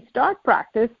when we start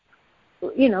practice,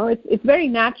 it's very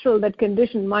natural that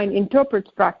conditioned mind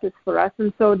interprets practice for us.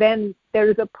 And so then there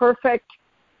is a perfect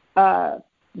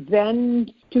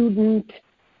Zen student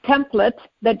template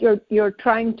that you're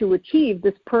trying to achieve,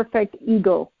 this perfect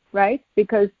ego, right?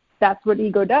 Because that's what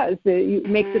ego does. It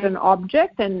makes it an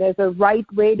object, and there's a right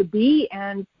way to be,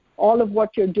 and all of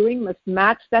what you're doing must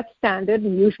match that standard,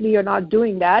 and usually you're not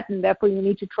doing that, and therefore you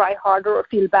need to try harder or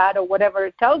feel bad or whatever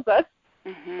it tells us.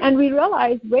 And we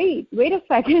realize, wait a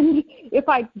second, if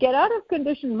I get out of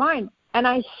conditioned mind and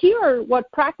I hear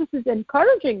what practice is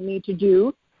encouraging me to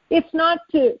do, it's not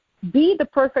to be the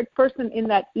perfect person in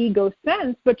that ego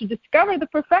sense, but to discover the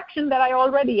perfection that I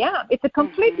already am. It's a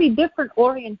completely different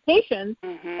orientation,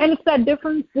 and it's that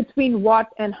difference between what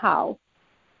and how,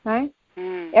 right?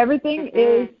 Everything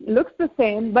looks the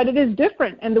same, but it is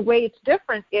different, and the way it's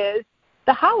different is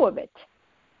the how of it,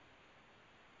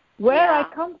 where I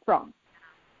come from,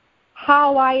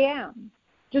 how I am,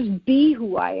 just be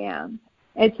who I am.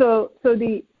 And so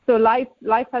life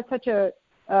has such a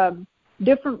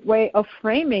different way of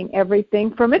framing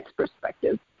everything from its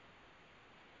perspective.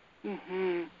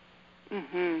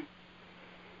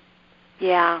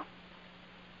 Yeah.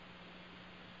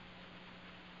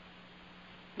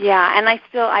 Yeah, and I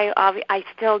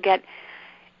still get,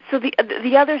 so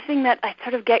the other thing that I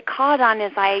sort of get caught on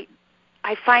is I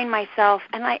find myself,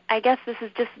 and I guess this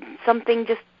is just something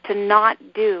just to not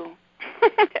do,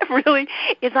 really,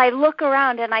 is I look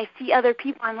around and I see other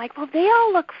people, I'm like, well, they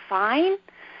all look fine,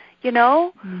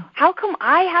 how come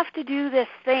I have to do this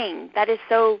thing that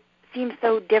seems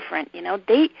so different,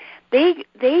 they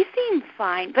seem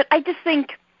fine, but I just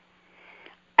think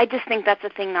that's a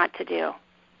thing not to do.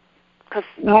 Because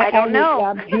I don't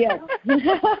know. Yes.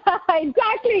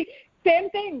 Exactly. Same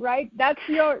thing, right? That's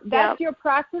your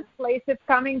practice place of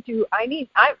coming to.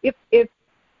 If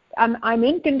I'm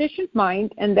in conditioned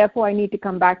mind, and therefore I need to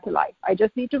come back to life. I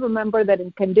just need to remember that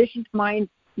in conditioned mind,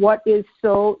 what is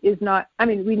so is not. I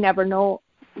mean, we never know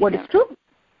what is true.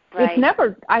 Right.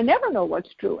 I never know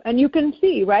what's true, and you can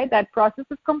see, right? That process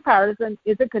of comparison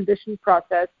is a conditioned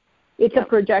process. It's a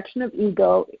projection of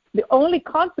ego. The only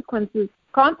consequence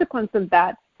of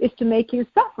that is to make you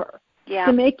suffer,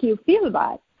 to make you feel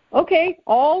bad. Okay,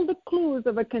 all the clues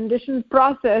of a conditioned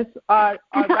process are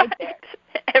right there.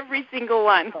 Every single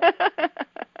one.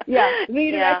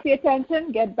 Redirect the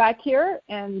attention, get back here,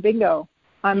 and bingo.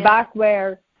 I'm back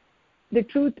where the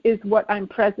truth is what I'm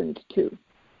present to.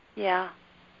 Yeah.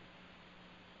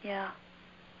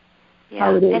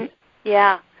 How it is.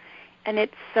 And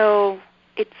it's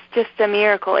just a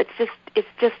miracle. It's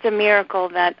just a miracle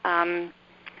that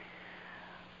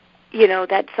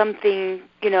that something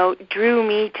drew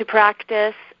me to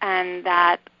practice, and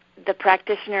that the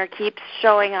practitioner keeps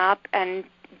showing up and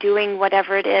doing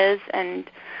whatever it is, and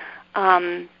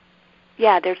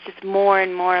there's just more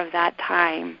and more of that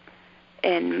time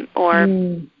in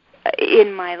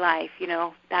my life,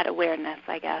 that awareness,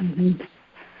 I guess. Mm-hmm.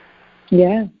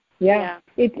 Yeah.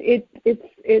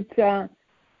 It's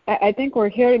I think we're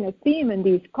hearing a theme in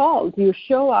these calls. You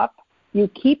show up, you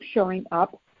keep showing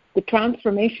up, the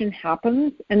transformation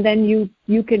happens, and then you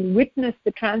can witness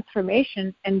the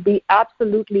transformation and be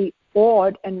absolutely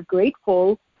awed and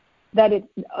grateful that it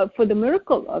for the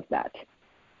miracle of that.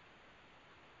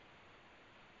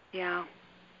 Yeah.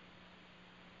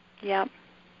 Yep.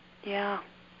 Yeah.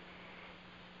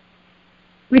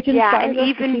 Which and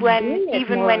even when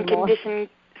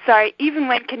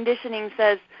conditioning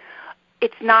says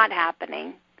it's not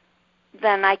happening,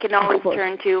 then I can always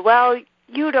turn to, well,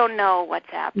 you don't know what's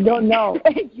happening. Don't know.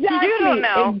 Exactly. You don't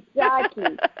know.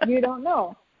 Exactly. You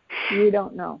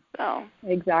don't know. Oh.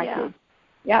 Exactly.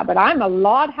 Yeah, but I'm a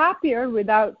lot happier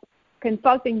without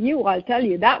consulting you, I'll tell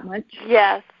you that much.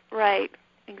 Yes, right.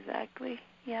 Exactly.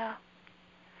 Yeah.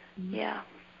 Yeah.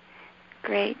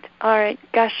 Great. All right.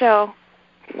 Gasho.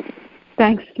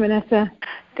 Thanks, Vanessa.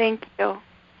 Thank you.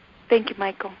 Thank you,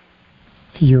 Michael.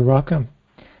 You're welcome.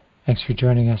 Thanks for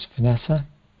joining us, Vanessa.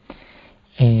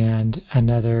 And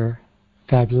another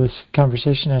fabulous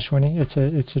conversation, Ashwini.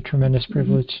 It's a tremendous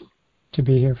privilege to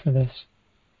be here for this.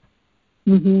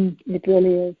 It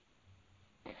really is.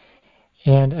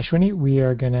 And Ashwini, we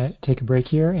are going to take a break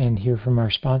here and hear from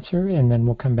our sponsor, and then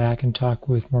we'll come back and talk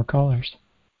with more callers.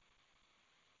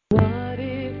 What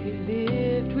if you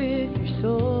lived with your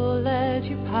soul as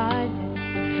your pilot?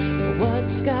 What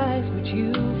skies would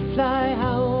you fly?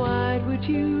 How wide would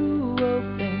you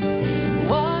open?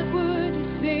 What would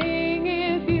you sing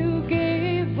if you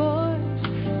gave voice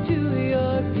to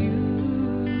your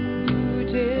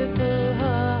beautiful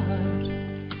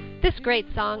heart? This great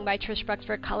song by Trish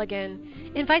Bruxburg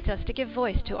Culligan invites us to give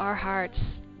voice to our hearts.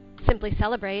 Simply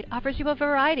Celebrate offers you a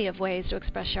variety of ways to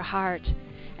express your heart,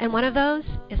 and one of those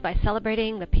is by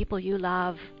celebrating the people you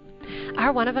love.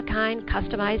 Our one-of-a-kind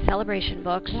customized celebration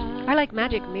books are like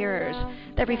magic mirrors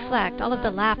that reflect all of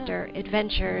the laughter,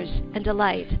 adventures, and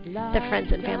delight that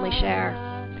friends and family share.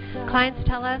 Clients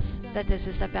tell us that this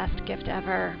is the best gift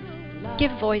ever.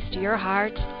 Give voice to your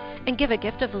heart and give a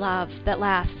gift of love that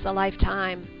lasts a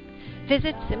lifetime.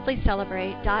 Visit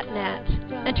simplycelebrate.net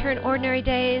and turn ordinary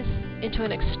days into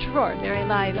an extraordinary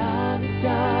life.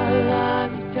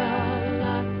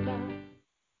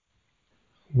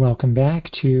 Welcome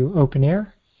back to Open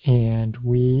Air, and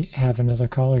we have another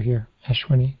caller here,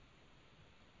 Ashwini.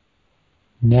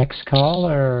 Next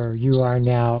caller, you are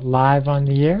now live on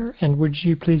the air, and would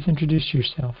you please introduce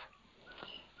yourself?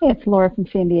 It's Laura from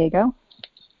San Diego.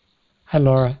 Hi,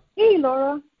 Laura. Hey,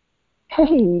 Laura.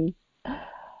 Hey.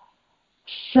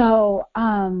 So,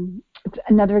 it's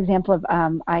another example of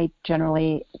I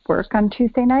generally work on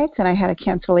Tuesday nights, and I had a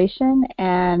cancellation,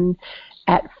 and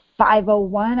at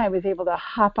 5:01 I was able to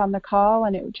hop on the call,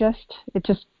 and it just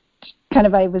kind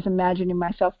of, I was imagining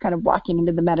myself kind of walking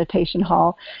into the meditation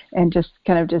hall and just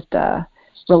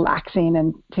relaxing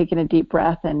and taking a deep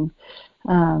breath, and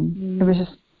it was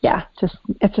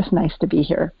it's just nice to be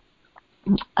here.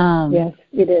 Yes,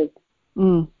 it is.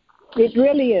 It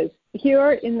really is.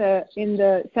 Here in the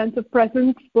sense of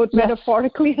presence, both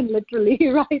metaphorically and literally,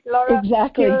 right, Laura?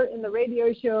 Exactly. Here in the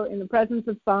radio show, in the presence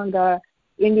of Sangha,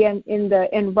 in the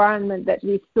environment that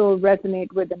we still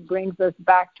resonate with and brings us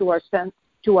back to our sense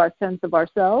of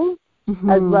ourselves,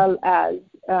 as well as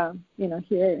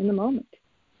here in the moment.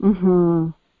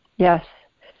 Yes.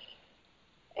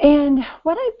 And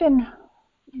what I've been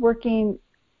working,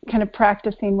 kind of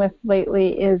practicing with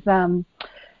lately, is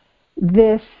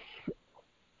this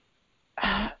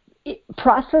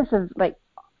process of like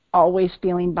always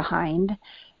feeling behind,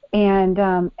 and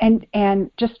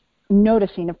just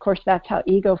noticing. Of course, that's how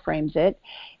ego frames it.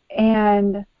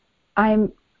 And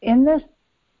I'm in this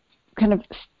kind of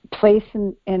place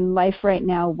in life right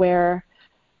now where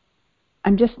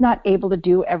I'm just not able to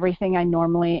do everything I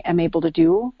normally am able to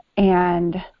do,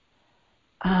 and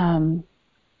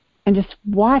just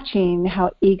watching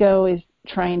how ego is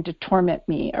trying to torment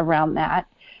me around that,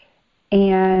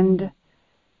 and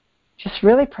just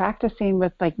really practicing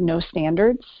with like no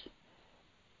standards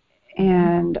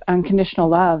and unconditional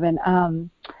love.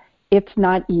 And it's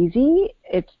not easy.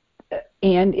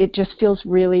 And it just feels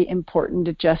really important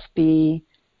to just be.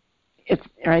 It's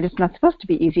right. It's not supposed to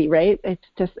be easy, right? It's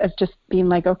just being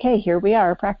like, okay, here we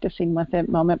are practicing with it,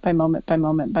 moment by moment by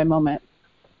moment by moment.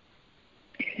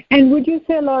 And would you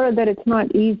say, Laura, that it's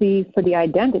not easy for the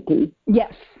identity?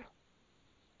 Yes.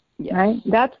 Right?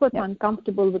 That's what's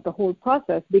uncomfortable with the whole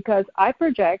process, because I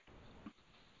project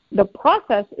the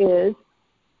process is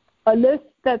a list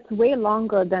that's way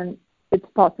longer than it's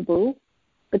possible.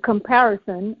 The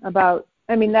comparison about,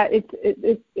 I mean, that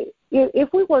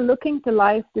if we were looking to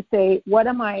life to say, what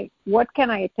can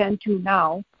I attend to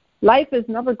now? Life is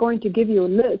never going to give you a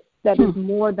list that is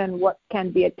more than what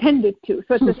can be attended to.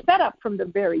 So it's a setup from the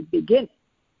very beginning,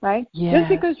 right? Yes. Just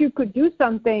because you could do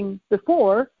something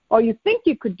before, or you think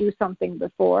you could do something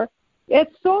before,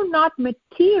 it's so not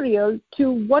material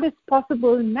to what is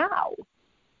possible now,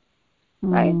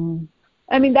 right?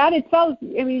 I mean, that itself,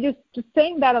 I mean, just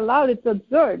saying that aloud, it's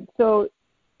absurd. So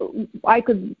I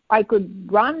could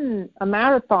run a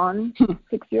marathon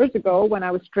 6 years ago when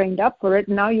I was trained up for it.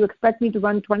 Now you expect me to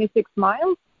run 26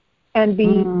 miles and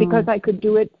because I could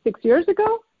do it 6 years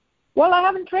ago? Well, I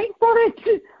haven't trained for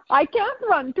it. I can't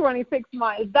run 26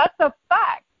 miles. That's a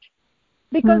fact.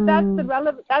 Because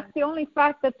that's the only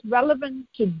fact that's relevant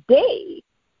today.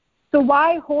 So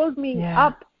why hold me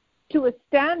up to a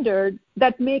standard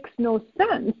that makes no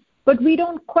sense? But we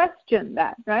don't question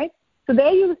that, right? So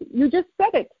there you just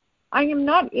said it. I am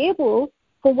not able,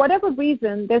 for whatever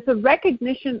reason, there's a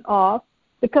recognition of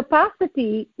the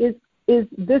capacity is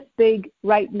this big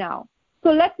right now.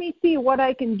 So let me see what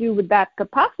I can do with that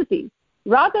capacity.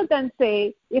 Rather than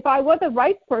say, if I were the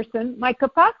right person, my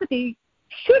capacity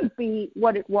should be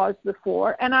what it was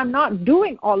before, and I'm not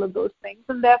doing all of those things,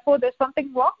 and therefore there's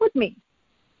something wrong with me.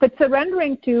 But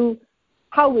surrendering to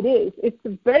how it is, it's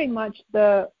very much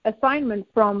the assignment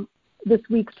from this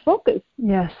week's focus.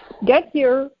 Yes. Get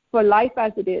here for life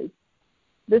as it is.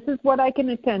 This is what I can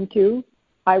attend to.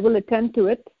 I will attend to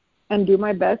it and do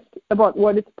my best about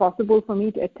what it's possible for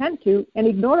me to attend to, and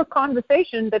ignore a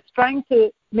conversation that's trying to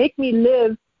make me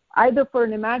live either for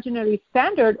an imaginary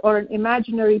standard or an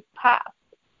imaginary path,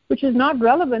 which is not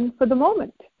relevant for the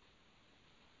moment.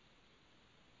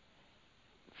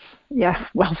 Yeah,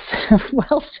 well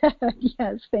said.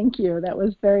 Yes, thank you. That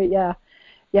was very,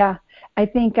 yeah. I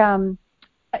think,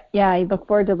 I look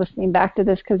forward to listening back to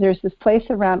this, because there's this place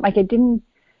around, like, I didn't,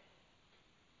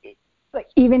 like,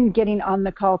 even getting on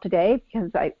the call today,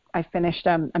 because I finished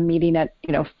a meeting at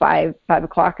 5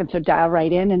 o'clock, and so dial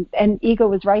right in, and ego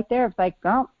was right there. It's like,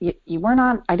 well, you weren't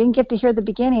on. I didn't get to hear the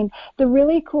beginning. The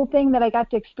really cool thing that I got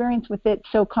to experience with it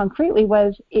so concretely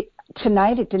was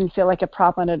tonight. It didn't feel like a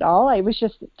problem at all. I was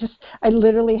just I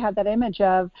literally had that image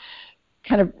of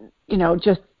kind of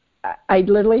I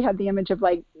literally had the image of,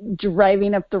 like,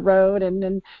 driving up the road and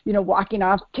then, walking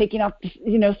off, taking off,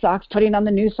 socks, putting on the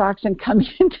new socks, and coming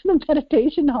into the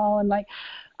meditation hall, and, like,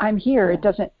 I'm here. It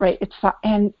doesn't, right. It's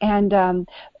fine.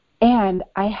 And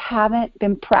I haven't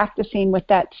been practicing with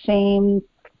that same,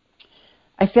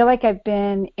 I feel like I've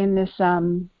been in this,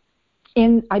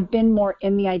 I've been more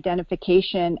in the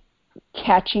identification,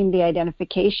 catching the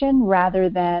identification, rather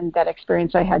than that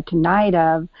experience I had tonight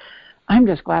of, I'm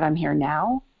just glad I'm here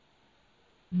now.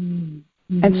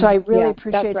 Mm-hmm. And so I really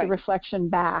appreciate the reflection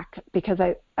back, because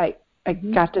I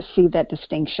got to see that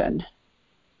distinction.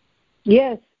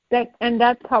 Yes,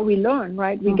 that's how we learn,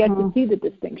 right? We get to see the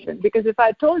distinction. Because if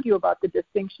I told you about the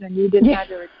distinction and you didn't have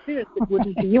your experience, it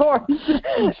wouldn't be yours,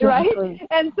 right?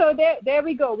 And so there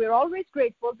we go. We're always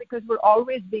grateful, because we're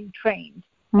always being trained.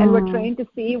 And we're trained to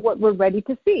see what we're ready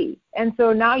to see. And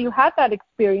so now you have that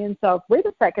experience of, wait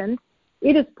a second,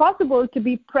 it is possible to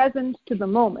be present to the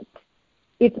moment.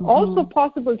 It's also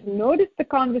possible to notice the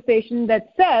conversation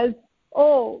that says,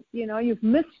 oh, you've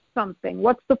missed something.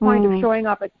 What's the point of showing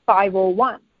up at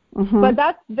 5:01? But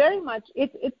that's very much,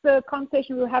 it's the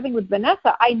conversation we were having with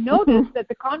Vanessa. I noticed that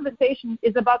the conversation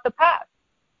is about the past.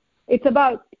 It's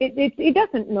about, it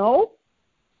doesn't know.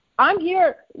 I'm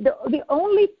here. The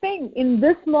only thing in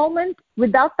this moment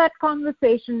without that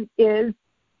conversation is,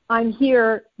 I'm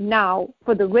here now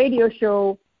for the radio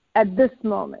show at this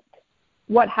moment.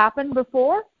 What happened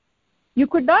before, you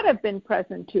could not have been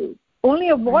present to. Only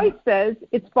a voice says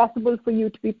it's possible for you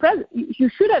to be present. You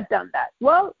should have done that.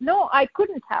 Well, no, I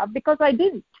couldn't have, because I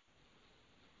didn't.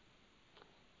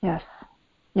 Yes.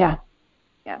 Yeah.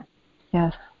 Yeah.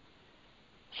 Yes.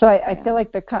 So I feel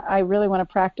like I really want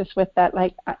to practice with that,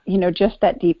 like, just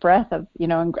that deep breath of,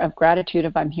 of gratitude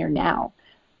of, I'm here now.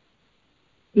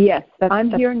 Yes,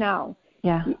 I'm here now.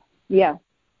 Yeah. Yeah.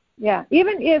 Yeah.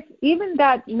 Even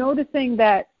that, noticing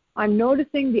that I'm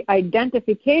noticing the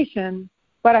identification,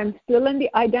 but I'm still in the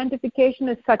identification,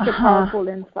 is such a powerful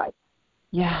insight.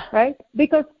 Yeah. Right?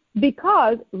 Because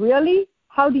really,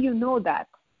 how do you know that?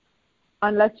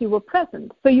 Unless you were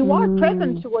present. So you are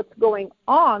present to what's going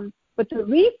on, but the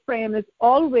reframe is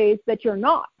always that you're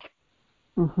not.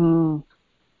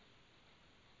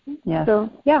 Yes. So,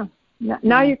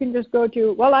 now you can just go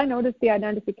to, well, I noticed the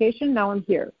identification, now I'm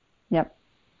here. Yep.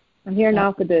 I'm here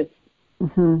now for this.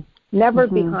 Never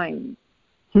behind.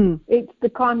 It's the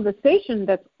conversation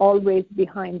that's always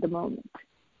behind the moment.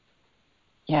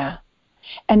 Yeah.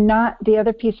 And not, the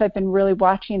other piece I've been really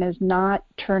watching is not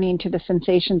turning to the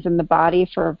sensations in the body,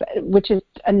 which is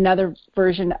another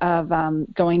version of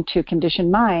going to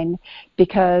conditioned mind,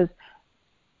 because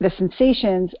the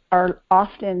sensations are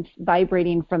often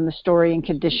vibrating from the story and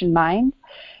conditioned mind.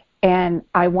 And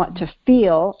I want to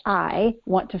feel a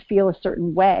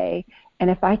certain way. And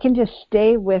if I can just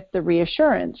stay with the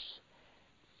reassurance,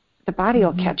 the body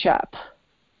will catch up.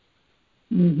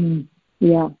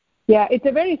 Yeah. Yeah, it's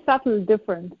a very subtle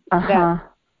difference.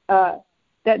 Well,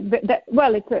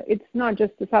 it's not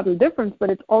just a subtle difference, but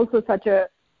it's also such a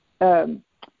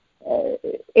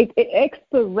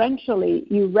experientially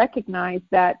you recognize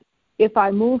that if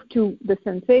I move to the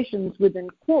sensations within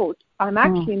quote, I'm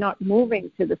actually not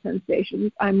moving to the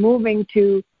sensations. I'm moving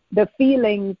to the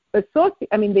feelings the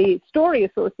story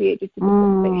associated to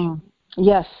the sensations.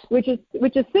 Yes. Which is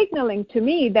signaling to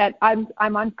me that I'm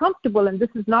uncomfortable and this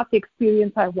is not the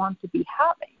experience I want to be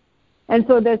having. And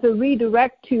so there's a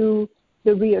redirect to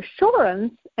the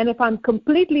reassurance, and if I'm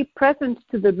completely present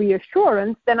to the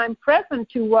reassurance, then I'm present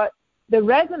to what the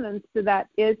resonance to that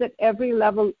is at every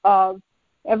level,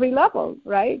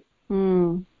 right?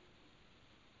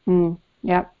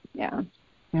 Yep. Yeah.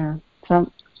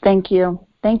 So thank you.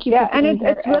 Thank you. Yeah, and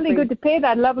it's really good to pay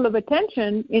that level of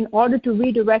attention in order to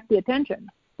redirect the attention,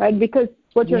 right? Because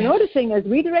what you're noticing is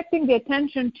redirecting the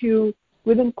attention to,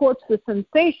 within quotes, the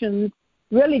sensations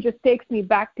really just takes me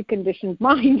back to conditioned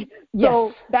mind.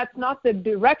 So that's not the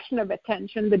direction of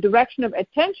attention. The direction of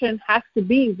attention has to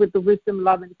be with the wisdom,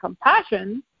 love, and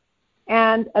compassion,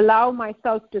 and allow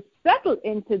myself to settle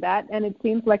into that, and it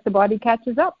seems like the body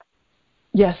catches up.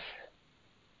 Yes.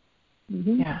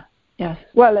 Yeah. Yes.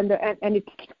 Well, and it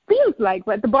feels like,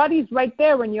 right, the body's right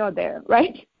there when you're there,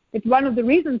 right? It's one of the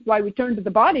reasons why we turn to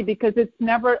the body, because it's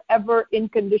never, ever in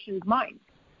conditioned mind.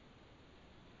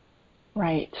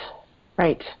 Right.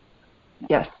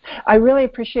 Yes. I really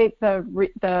appreciate the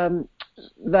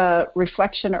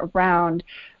reflection around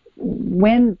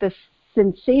when the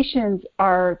sensations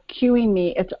are cueing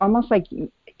me. It's almost like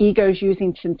ego's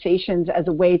using sensations as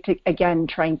a way to, again,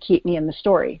 try and keep me in the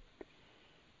story.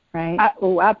 Right.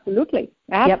 Absolutely.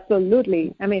 Yep. I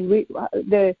mean,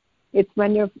 it's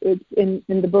in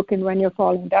the book in When You're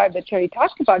Falling Down that Cherry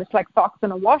talked about. It's like socks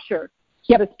in a washer.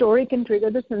 The story can trigger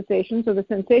the sensations, or the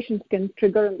sensations can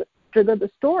trigger the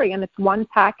story, and it's one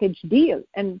package deal.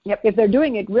 And if they're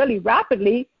doing it really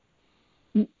rapidly,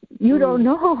 you don't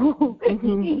know,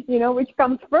 which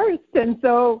comes first. And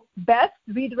so, best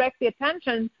redirect the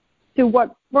attention to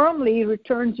what firmly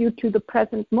returns you to the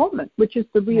present moment, which is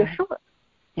the reassurance.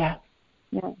 Yeah.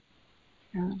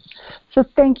 So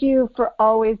thank you for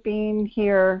always being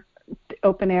here,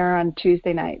 open air on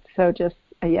Tuesday nights. So just,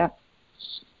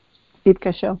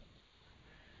 Deepika show.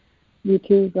 You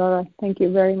too, Laura. Thank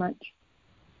you very much.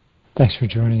 Thanks for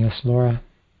joining us, Laura.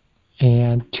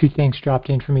 And two things dropped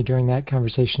in for me during that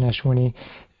conversation, Ashwini.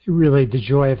 Really the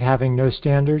joy of having no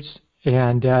standards,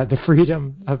 and the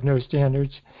freedom of no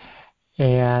standards,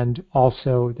 and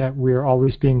also that we're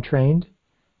always being trained,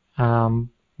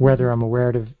 whether I'm aware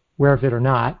of it or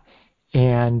not.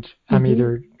 And I'm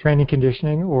either training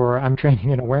conditioning or I'm training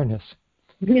in awareness.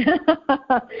 Yeah.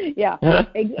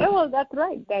 Well, that's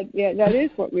right. That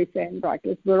is what we say in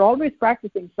practice. We're always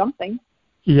practicing something.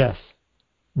 Yes.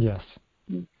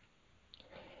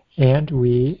 And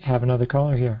we have another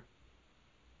caller here.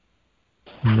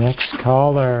 Next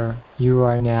caller, you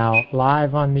are now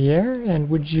live on the air, and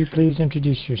would you please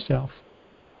introduce yourself?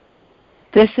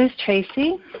 This is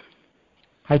Tracy.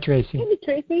 Hi, Tracy. Hey,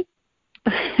 Tracy.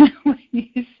 When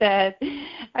you said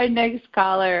our next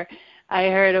caller, I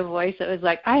heard a voice that was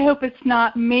like, I hope it's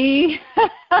not me.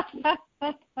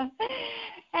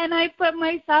 And I put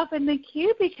myself in the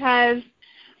queue because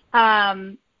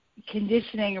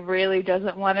conditioning really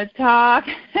doesn't want to talk.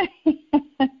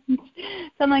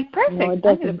 So I'm like, perfect. No, I'm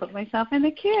going to put myself in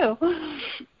the queue.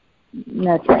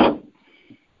 That's right.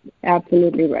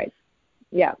 Absolutely right.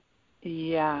 Yeah.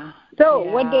 So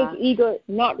what does ego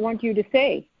not want you to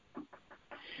say?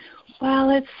 Well,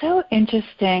 it's so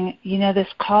interesting. This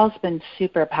call's been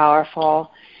super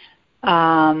powerful.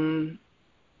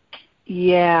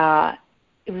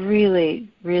 Really,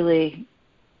 really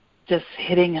just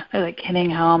hitting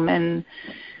home and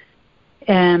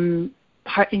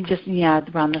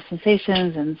around the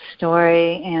sensations and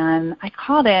story. And I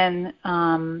called in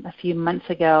a few months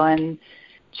ago, and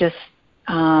just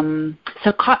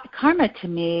so karma to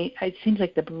me, it seems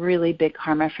like the really big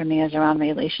karma for me is around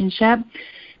relationship.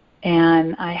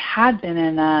 And I had been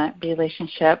in a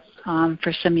relationship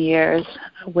for some years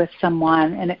with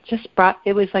someone, and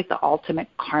it was like the ultimate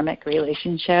karmic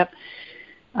relationship,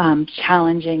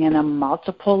 challenging in a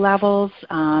multiple levels,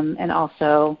 and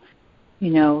also,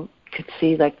 could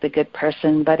see like the good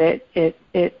person, but it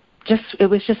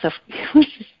was just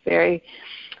very,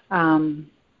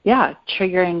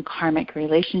 triggering karmic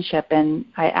relationship. And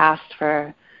I asked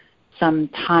for some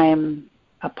time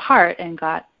apart and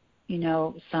got,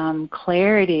 some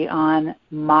clarity on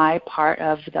my part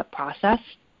of the process.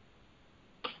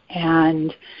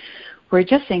 And we're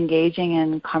just engaging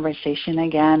in conversation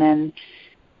again,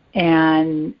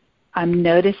 and I'm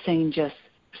noticing just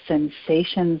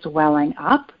sensations welling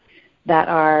up that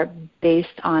are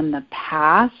based on the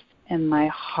past, and my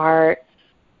heart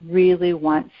really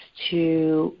wants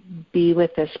to be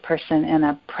with this person in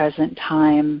a present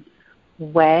time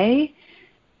way.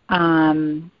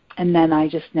 And then I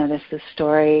just noticed the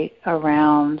story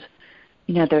around,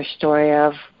 their story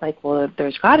of like, well,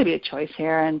 there's got to be a choice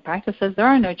here, and practice says there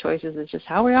are no choices. It's just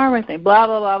how we are with it, blah,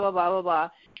 blah, blah, blah, blah, blah, blah.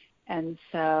 And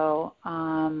so,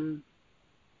 and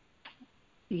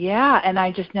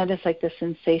I just noticed like the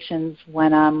sensations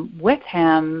when I'm with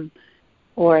him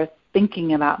or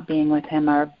thinking about being with him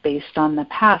are based on the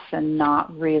past and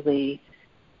not really,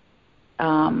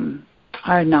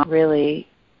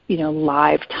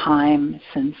 live time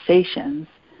sensations.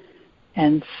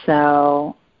 And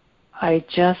so I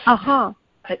just,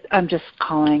 I'm just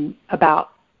calling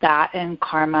about that and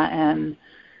karma and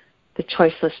the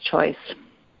choiceless choice.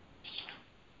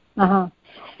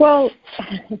 Well,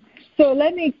 so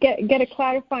let me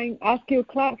ask you a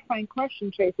clarifying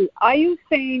question, Tracy. Are you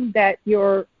saying that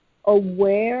you're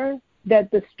aware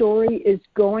that the story is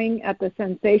going at the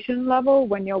sensation level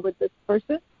when you're with this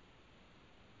person?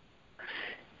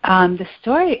 The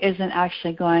story isn't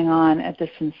actually going on at the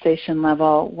sensation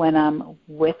level when I'm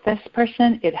with this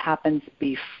person. It happens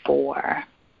before.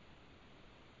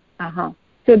 So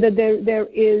that there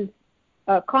is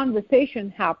a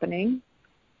conversation happening,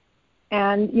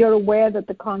 and you're aware that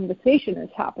the conversation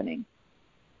is happening,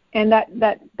 and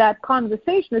that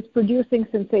conversation is producing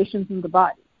sensations in the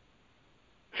body.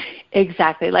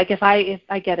 Exactly. Like if I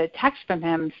get a text from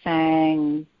him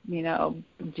saying,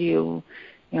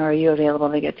 are you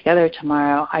available to get together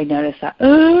tomorrow? I notice that,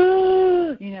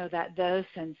 that those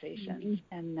sensations,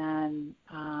 and then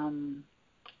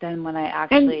when I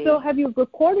actually. And so, have you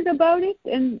recorded about it?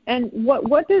 And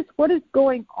what is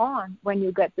going on when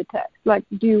you get the text? Like,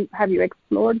 have you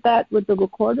explored that with the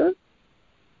recorder?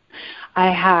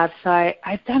 I have. So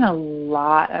I've done a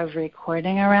lot of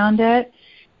recording around it,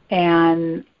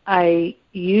 and I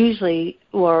usually,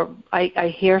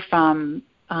 I hear from.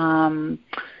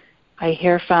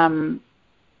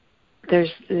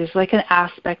 There's like an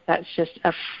aspect that's just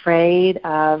afraid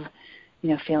of,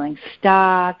 feeling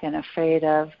stuck and afraid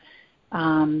of,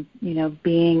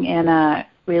 being in a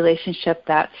relationship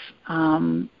that's,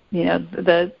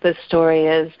 the story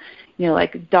is,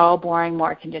 like dull, boring,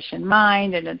 more conditioned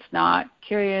mind, and it's not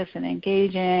curious and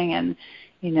engaging, and,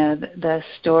 the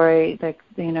story, the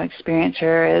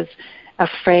experiencer is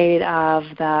afraid of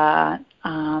the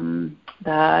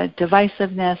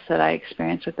divisiveness that I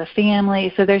experienced with the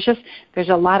family. So there's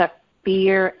a lot of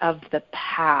fear of the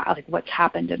past, like what's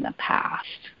happened in the past.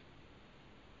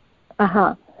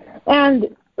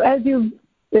 And as you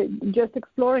just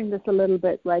exploring this a little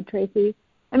bit, right, Tracy?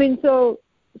 I mean, so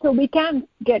we can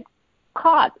get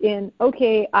caught in,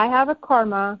 okay, I have a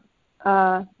karma.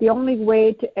 The only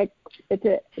way to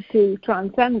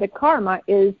transcend the karma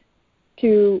is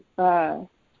to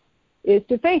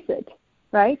face it,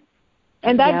 right?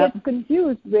 And that gets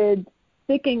confused with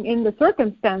sticking in the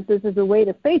circumstances as a way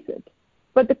to face it.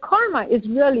 But the karma is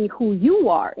really who you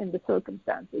are in the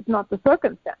circumstances, not the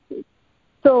circumstances.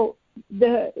 So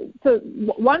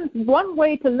one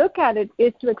way to look at it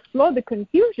is to explore the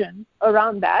confusion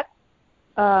around that.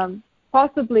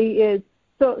 Possibly is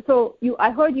I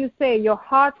heard you say your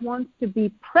heart wants to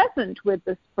be present with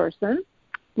this person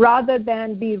rather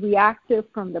than be reactive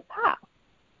from the past.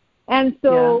 And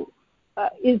so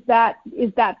is that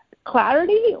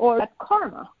clarity or that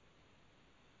karma?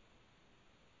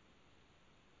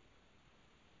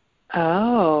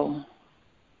 Oh.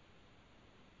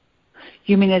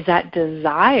 You mean is that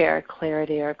desire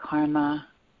clarity or karma?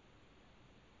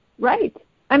 Right.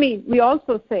 I mean, we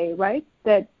also say, right,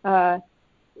 that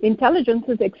intelligence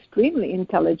is extremely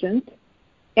intelligent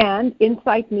and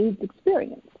insight needs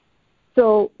experience.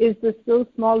 So is the still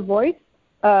small voice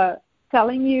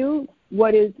telling you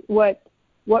what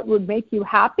would make you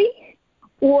happy?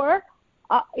 Or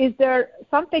is there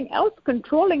something else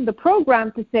controlling the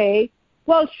program to say,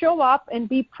 well, show up and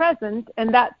be present,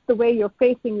 and that's the way you're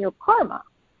facing your karma.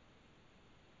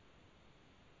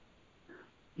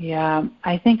 Yeah,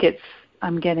 I think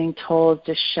I'm getting told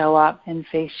to show up and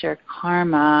face your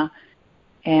karma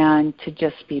and to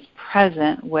just be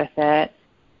present with it,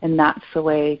 and that's the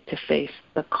way to face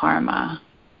the karma.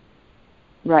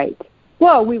 Right.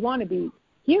 Well, we want to be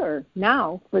here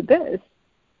now for this,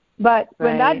 but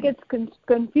when that gets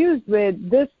confused with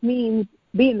this means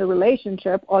be in the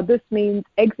relationship or this means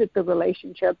exit the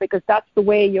relationship because that's the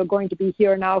way you're going to be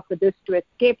here now for this to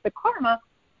escape the karma,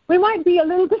 we might be a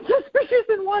little bit suspicious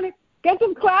and want to get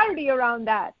some clarity around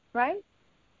that, right?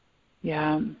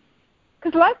 Yeah.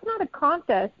 Because life's not a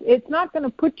contest. It's not going to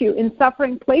put you in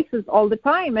suffering places all the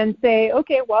time and say,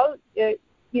 okay, well, you're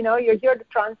here to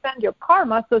transcend your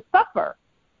karma, so suffer.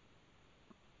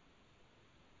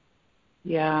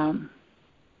 Yeah.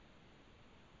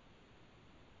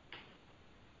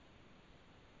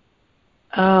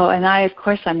 Oh, and I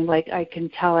can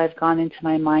tell I've gone into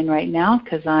my mind right now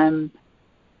because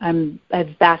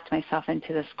I've backed myself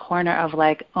into this corner of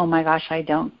like, oh my gosh, I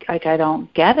don't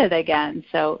get it again.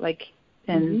 So like,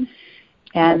 and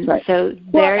right. So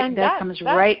there comes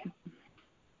right.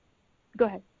 Go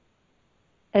ahead.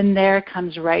 And there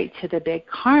comes right to the big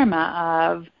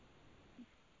karma of,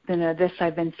 this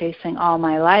I've been facing all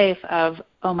my life of,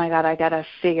 oh my God, I got to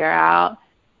figure out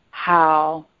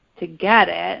how to get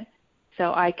it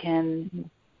so I can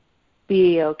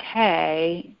be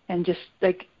okay. And just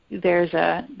like, there's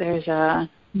a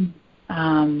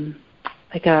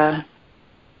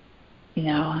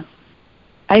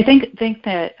I think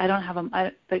that I don't have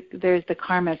there's the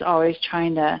karma is always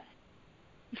trying to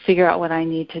figure out what I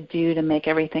need to do to make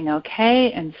everything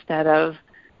okay instead of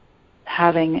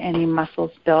having any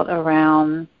muscles built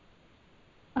around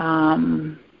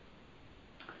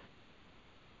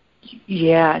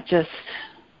yes.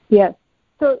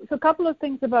 So a couple of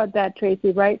things about that,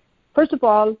 Tracy, right? First of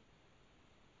all,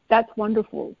 that's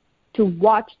wonderful to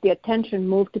watch the attention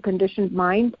move to conditioned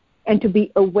mind and to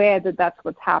be aware that that's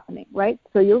what's happening, right?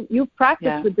 So you've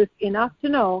practiced with this enough to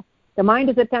know the mind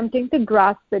is attempting to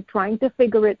grasp it, trying to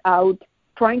figure it out,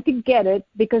 trying to get it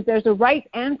because there's a right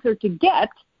answer to get,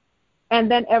 and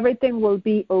then everything will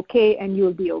be okay and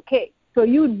you'll be okay. So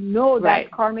you know that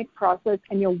karmic process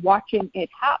and you're watching it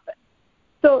happen.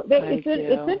 So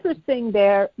it's interesting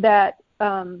there that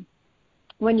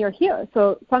when you're here,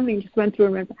 so something just went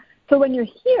through. So when you're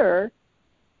here,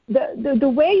 the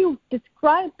way you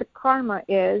describe the karma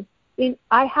is, this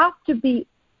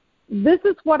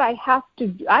is what I have to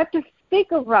do. I have to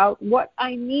figure out what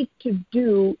I need to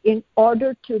do in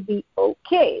order to be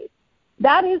okay.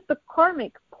 That is the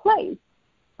karmic place.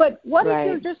 But what if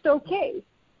you're just okay,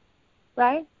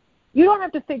 right? You don't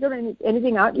have to figure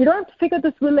anything out. You don't have to figure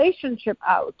this relationship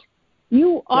out.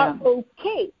 You are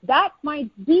okay. That might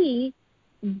be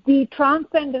the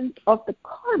transcendence of the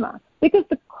karma, because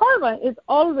the karma is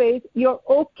always you're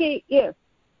okay if.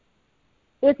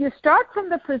 If you start from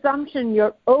the presumption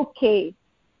you're okay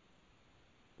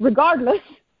regardless,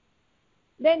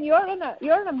 then you're in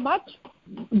a much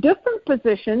different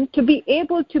position to be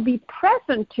able to be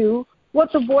present to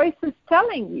what the voice is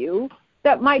telling you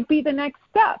that might be the next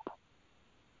step.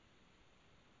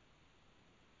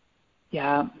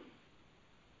 Yeah.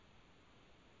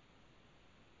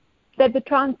 That the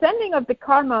transcending of the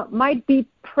karma might be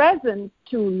present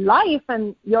to life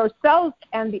and yourself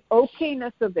and the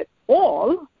okayness of it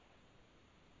all.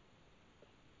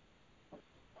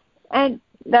 And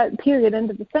that period, end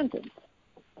of the sentence.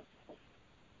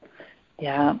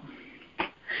 Yeah.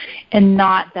 And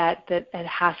not that it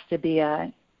has to be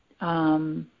and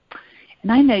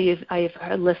I know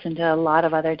I've listened to a lot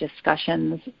of other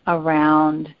discussions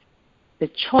around the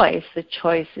choice. The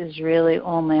choice is really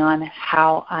only on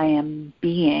how I am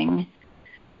being.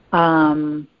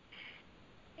 And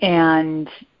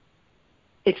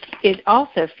it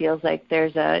also feels like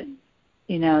there's and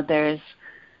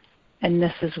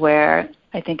this is where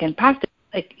I think in practice,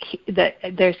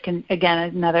 there's again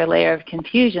another layer of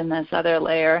confusion. This other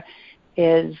layer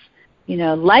is,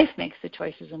 life makes the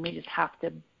choices, and we just have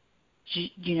to,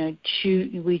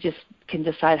 choose. We just can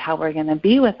decide how we're going to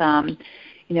be with them,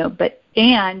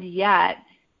 and yet,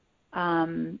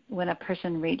 when a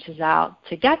person reaches out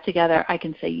to get together, I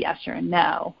can say yes or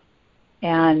no,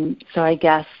 and so I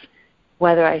guess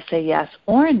whether I say yes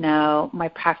or no, my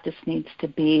practice needs to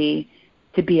be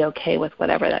okay with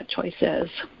whatever that choice is.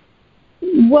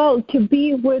 Well, to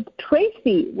be with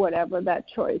Tracy, whatever that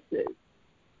choice is.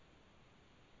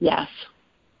 Yes.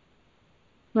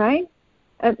 Right?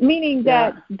 Meaning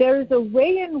that there is a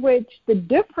way in which the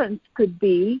difference could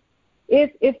be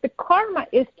if the karma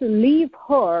is to leave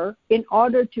her in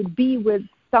order to be with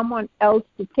someone else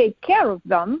to take care of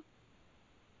them,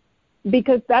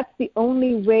 because that's the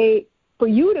only way for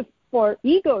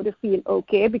ego to feel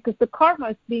okay, because the karma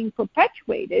is being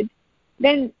perpetuated,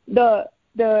 then the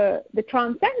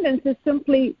transcendence is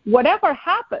simply whatever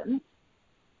happens,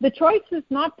 the choice is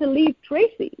not to leave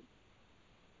Tracy.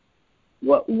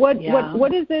 What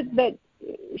is it that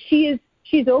she's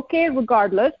okay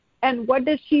regardless, and what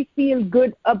does she feel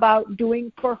good about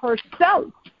doing for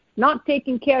herself, not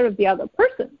taking care of the other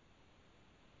person?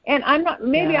 And I'm not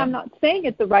saying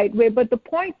it the right way, but the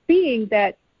point being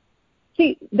that,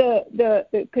 see, the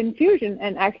confusion,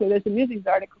 and actually there's a Musings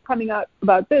article coming out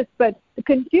about this, but the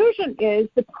confusion is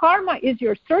the karma is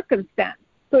your circumstance.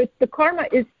 So it's the karma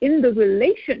is in the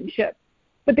relationship.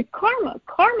 But the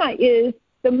karma is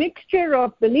the mixture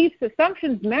of beliefs,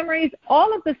 assumptions, memories,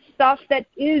 all of the stuff that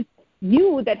is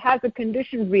you that has a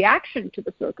conditioned reaction to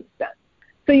the circumstance.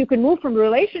 So you can move from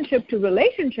relationship to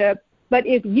relationship, but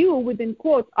if you, within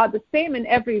quotes, are the same in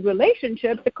every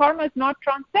relationship, the karma is not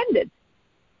transcended.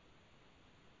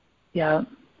 Yeah.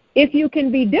 If you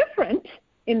can be different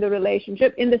in the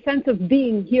relationship, in the sense of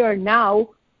being here now,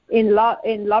 in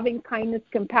loving kindness,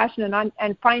 compassion,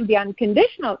 and find the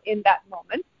unconditional in that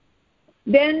moment,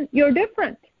 then you're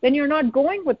different. Then you're not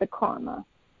going with the karma.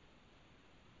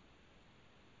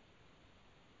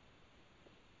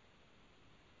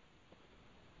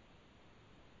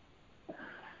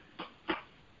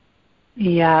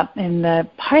 Yeah, and the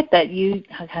part that you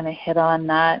kind of hit on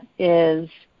that is,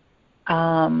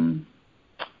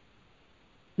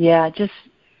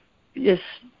 just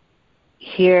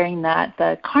hearing that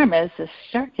the karma is the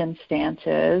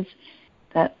circumstances,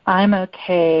 that I'm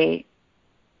okay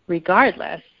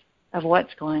regardless of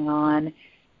what's going on.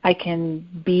 I can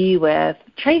be with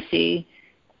Tracy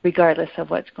regardless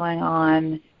of what's going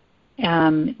on,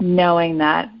 knowing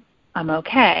that I'm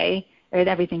okay, or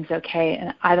that everything's okay,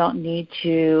 and I don't need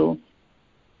to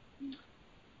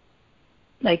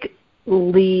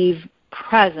leave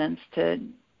presence to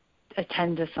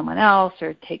attend to someone else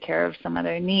or take care of some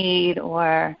other need,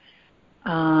 or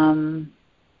and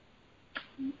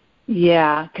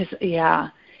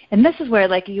this is where,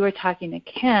 like you were talking to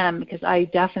Kim, because I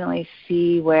definitely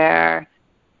see where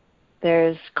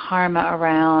there's karma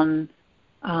around,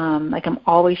 I'm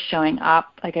always showing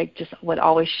up, I just would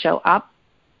always show up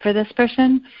for this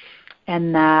person,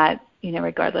 and that,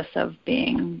 regardless of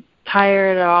being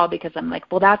tired at all, because I'm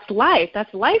like, well, that's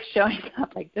life showing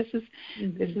up, this is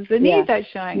the need that's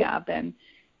showing up, and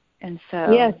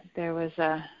so there was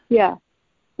a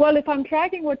well, if I'm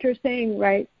tracking what you're saying,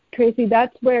 right, Tracy,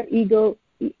 that's where ego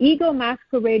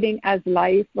masquerading as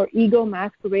life, or ego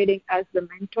masquerading as the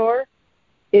mentor,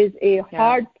 is a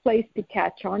hard place to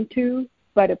catch on to,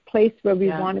 but a place where we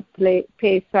want to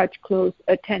pay such close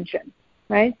attention,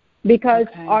 right? Because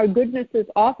our goodness is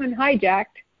often hijacked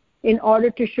in order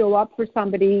to show up for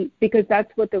somebody, because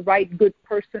that's what the right good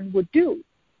person would do.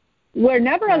 We're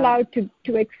never allowed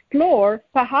to explore,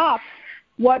 perhaps,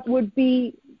 what would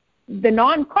be the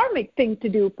non-karmic thing to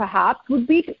do, perhaps, would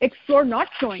be to explore not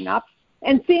showing up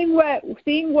and seeing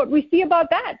what we see about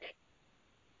that.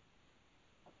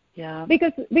 Yeah.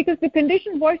 Because the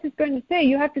conditioned voice is going to say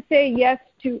you have to say yes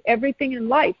to everything in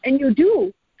life, and you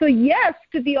do. So yes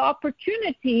to the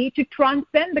opportunity to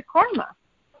transcend the karma.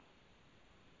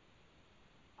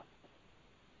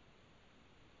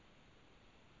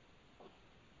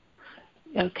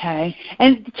 Okay.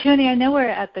 And Chuni, I know we're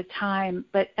at the time,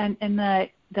 but and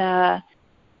the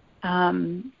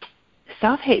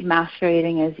self-hate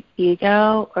masquerading as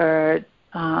ego, or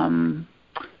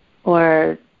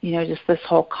just this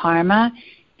whole karma.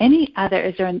 Any other?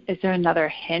 Is there another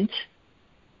hint?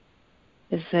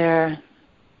 Is there?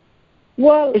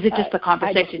 Well, is it just the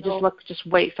conversation? Just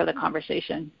wait for the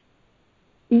conversation.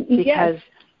 Because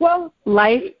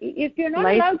life. If you're not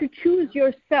allowed to choose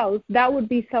yourself, that would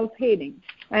be self-hating,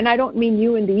 and I don't mean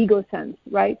you in the ego sense,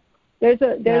 right? There's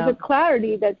a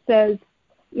clarity that says,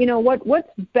 what's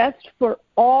best for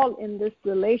all in this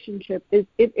relationship is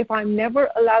if I'm never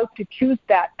allowed to choose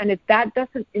that, and if that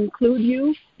doesn't include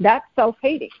you, that's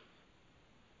self-hating.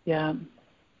 Yeah.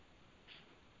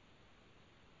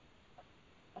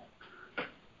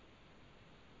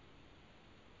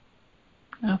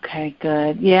 Okay,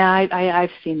 good. Yeah,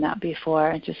 I've seen that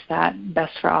before. Just that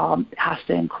best for all has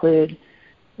to include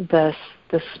this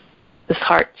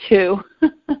heart too.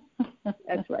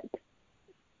 That's right.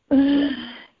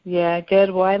 Yeah, good.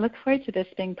 Well, I look forward to this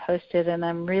being posted, and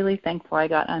I'm really thankful I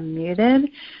got unmuted.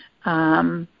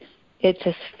 It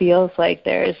just feels like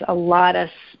there's a lot of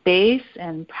space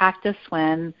and practice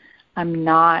when I'm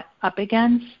not up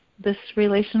against this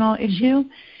relational issue.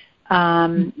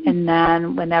 And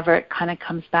then whenever it kind of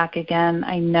comes back again,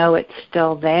 I know it's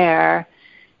still there,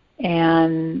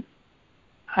 and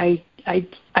I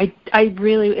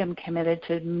really am committed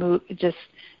to just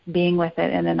being with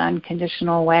it in an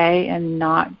unconditional way and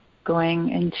not going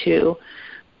into,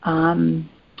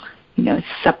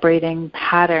 separating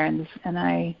patterns. And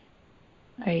I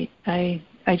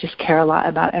just care a lot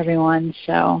about everyone,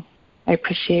 so I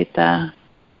appreciate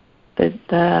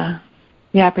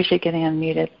I appreciate getting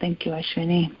unmuted. Thank you,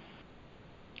 Ashwini.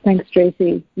 Thanks,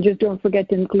 Tracy. Just don't forget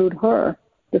to include her,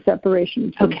 the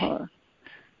separation from her.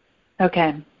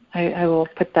 Okay. I will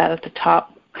put that at the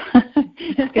top.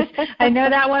 I know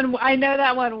that one. I know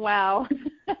that one well.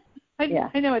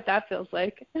 I know what that feels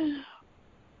like.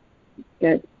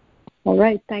 Good. All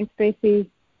right. Thanks, Tracy.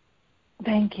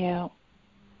 Thank you.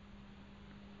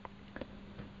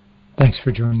 Thanks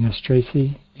for joining us,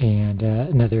 Tracy, and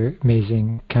another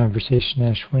amazing conversation,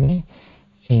 Ashwini.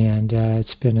 And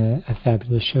it's been a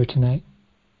fabulous show tonight.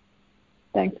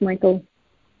 Thanks, Michael.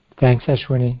 Thanks,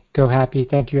 Ashwini. Go happy.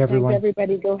 Thank you, everyone. Thanks,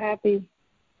 everybody. Go happy.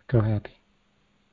 Go happy.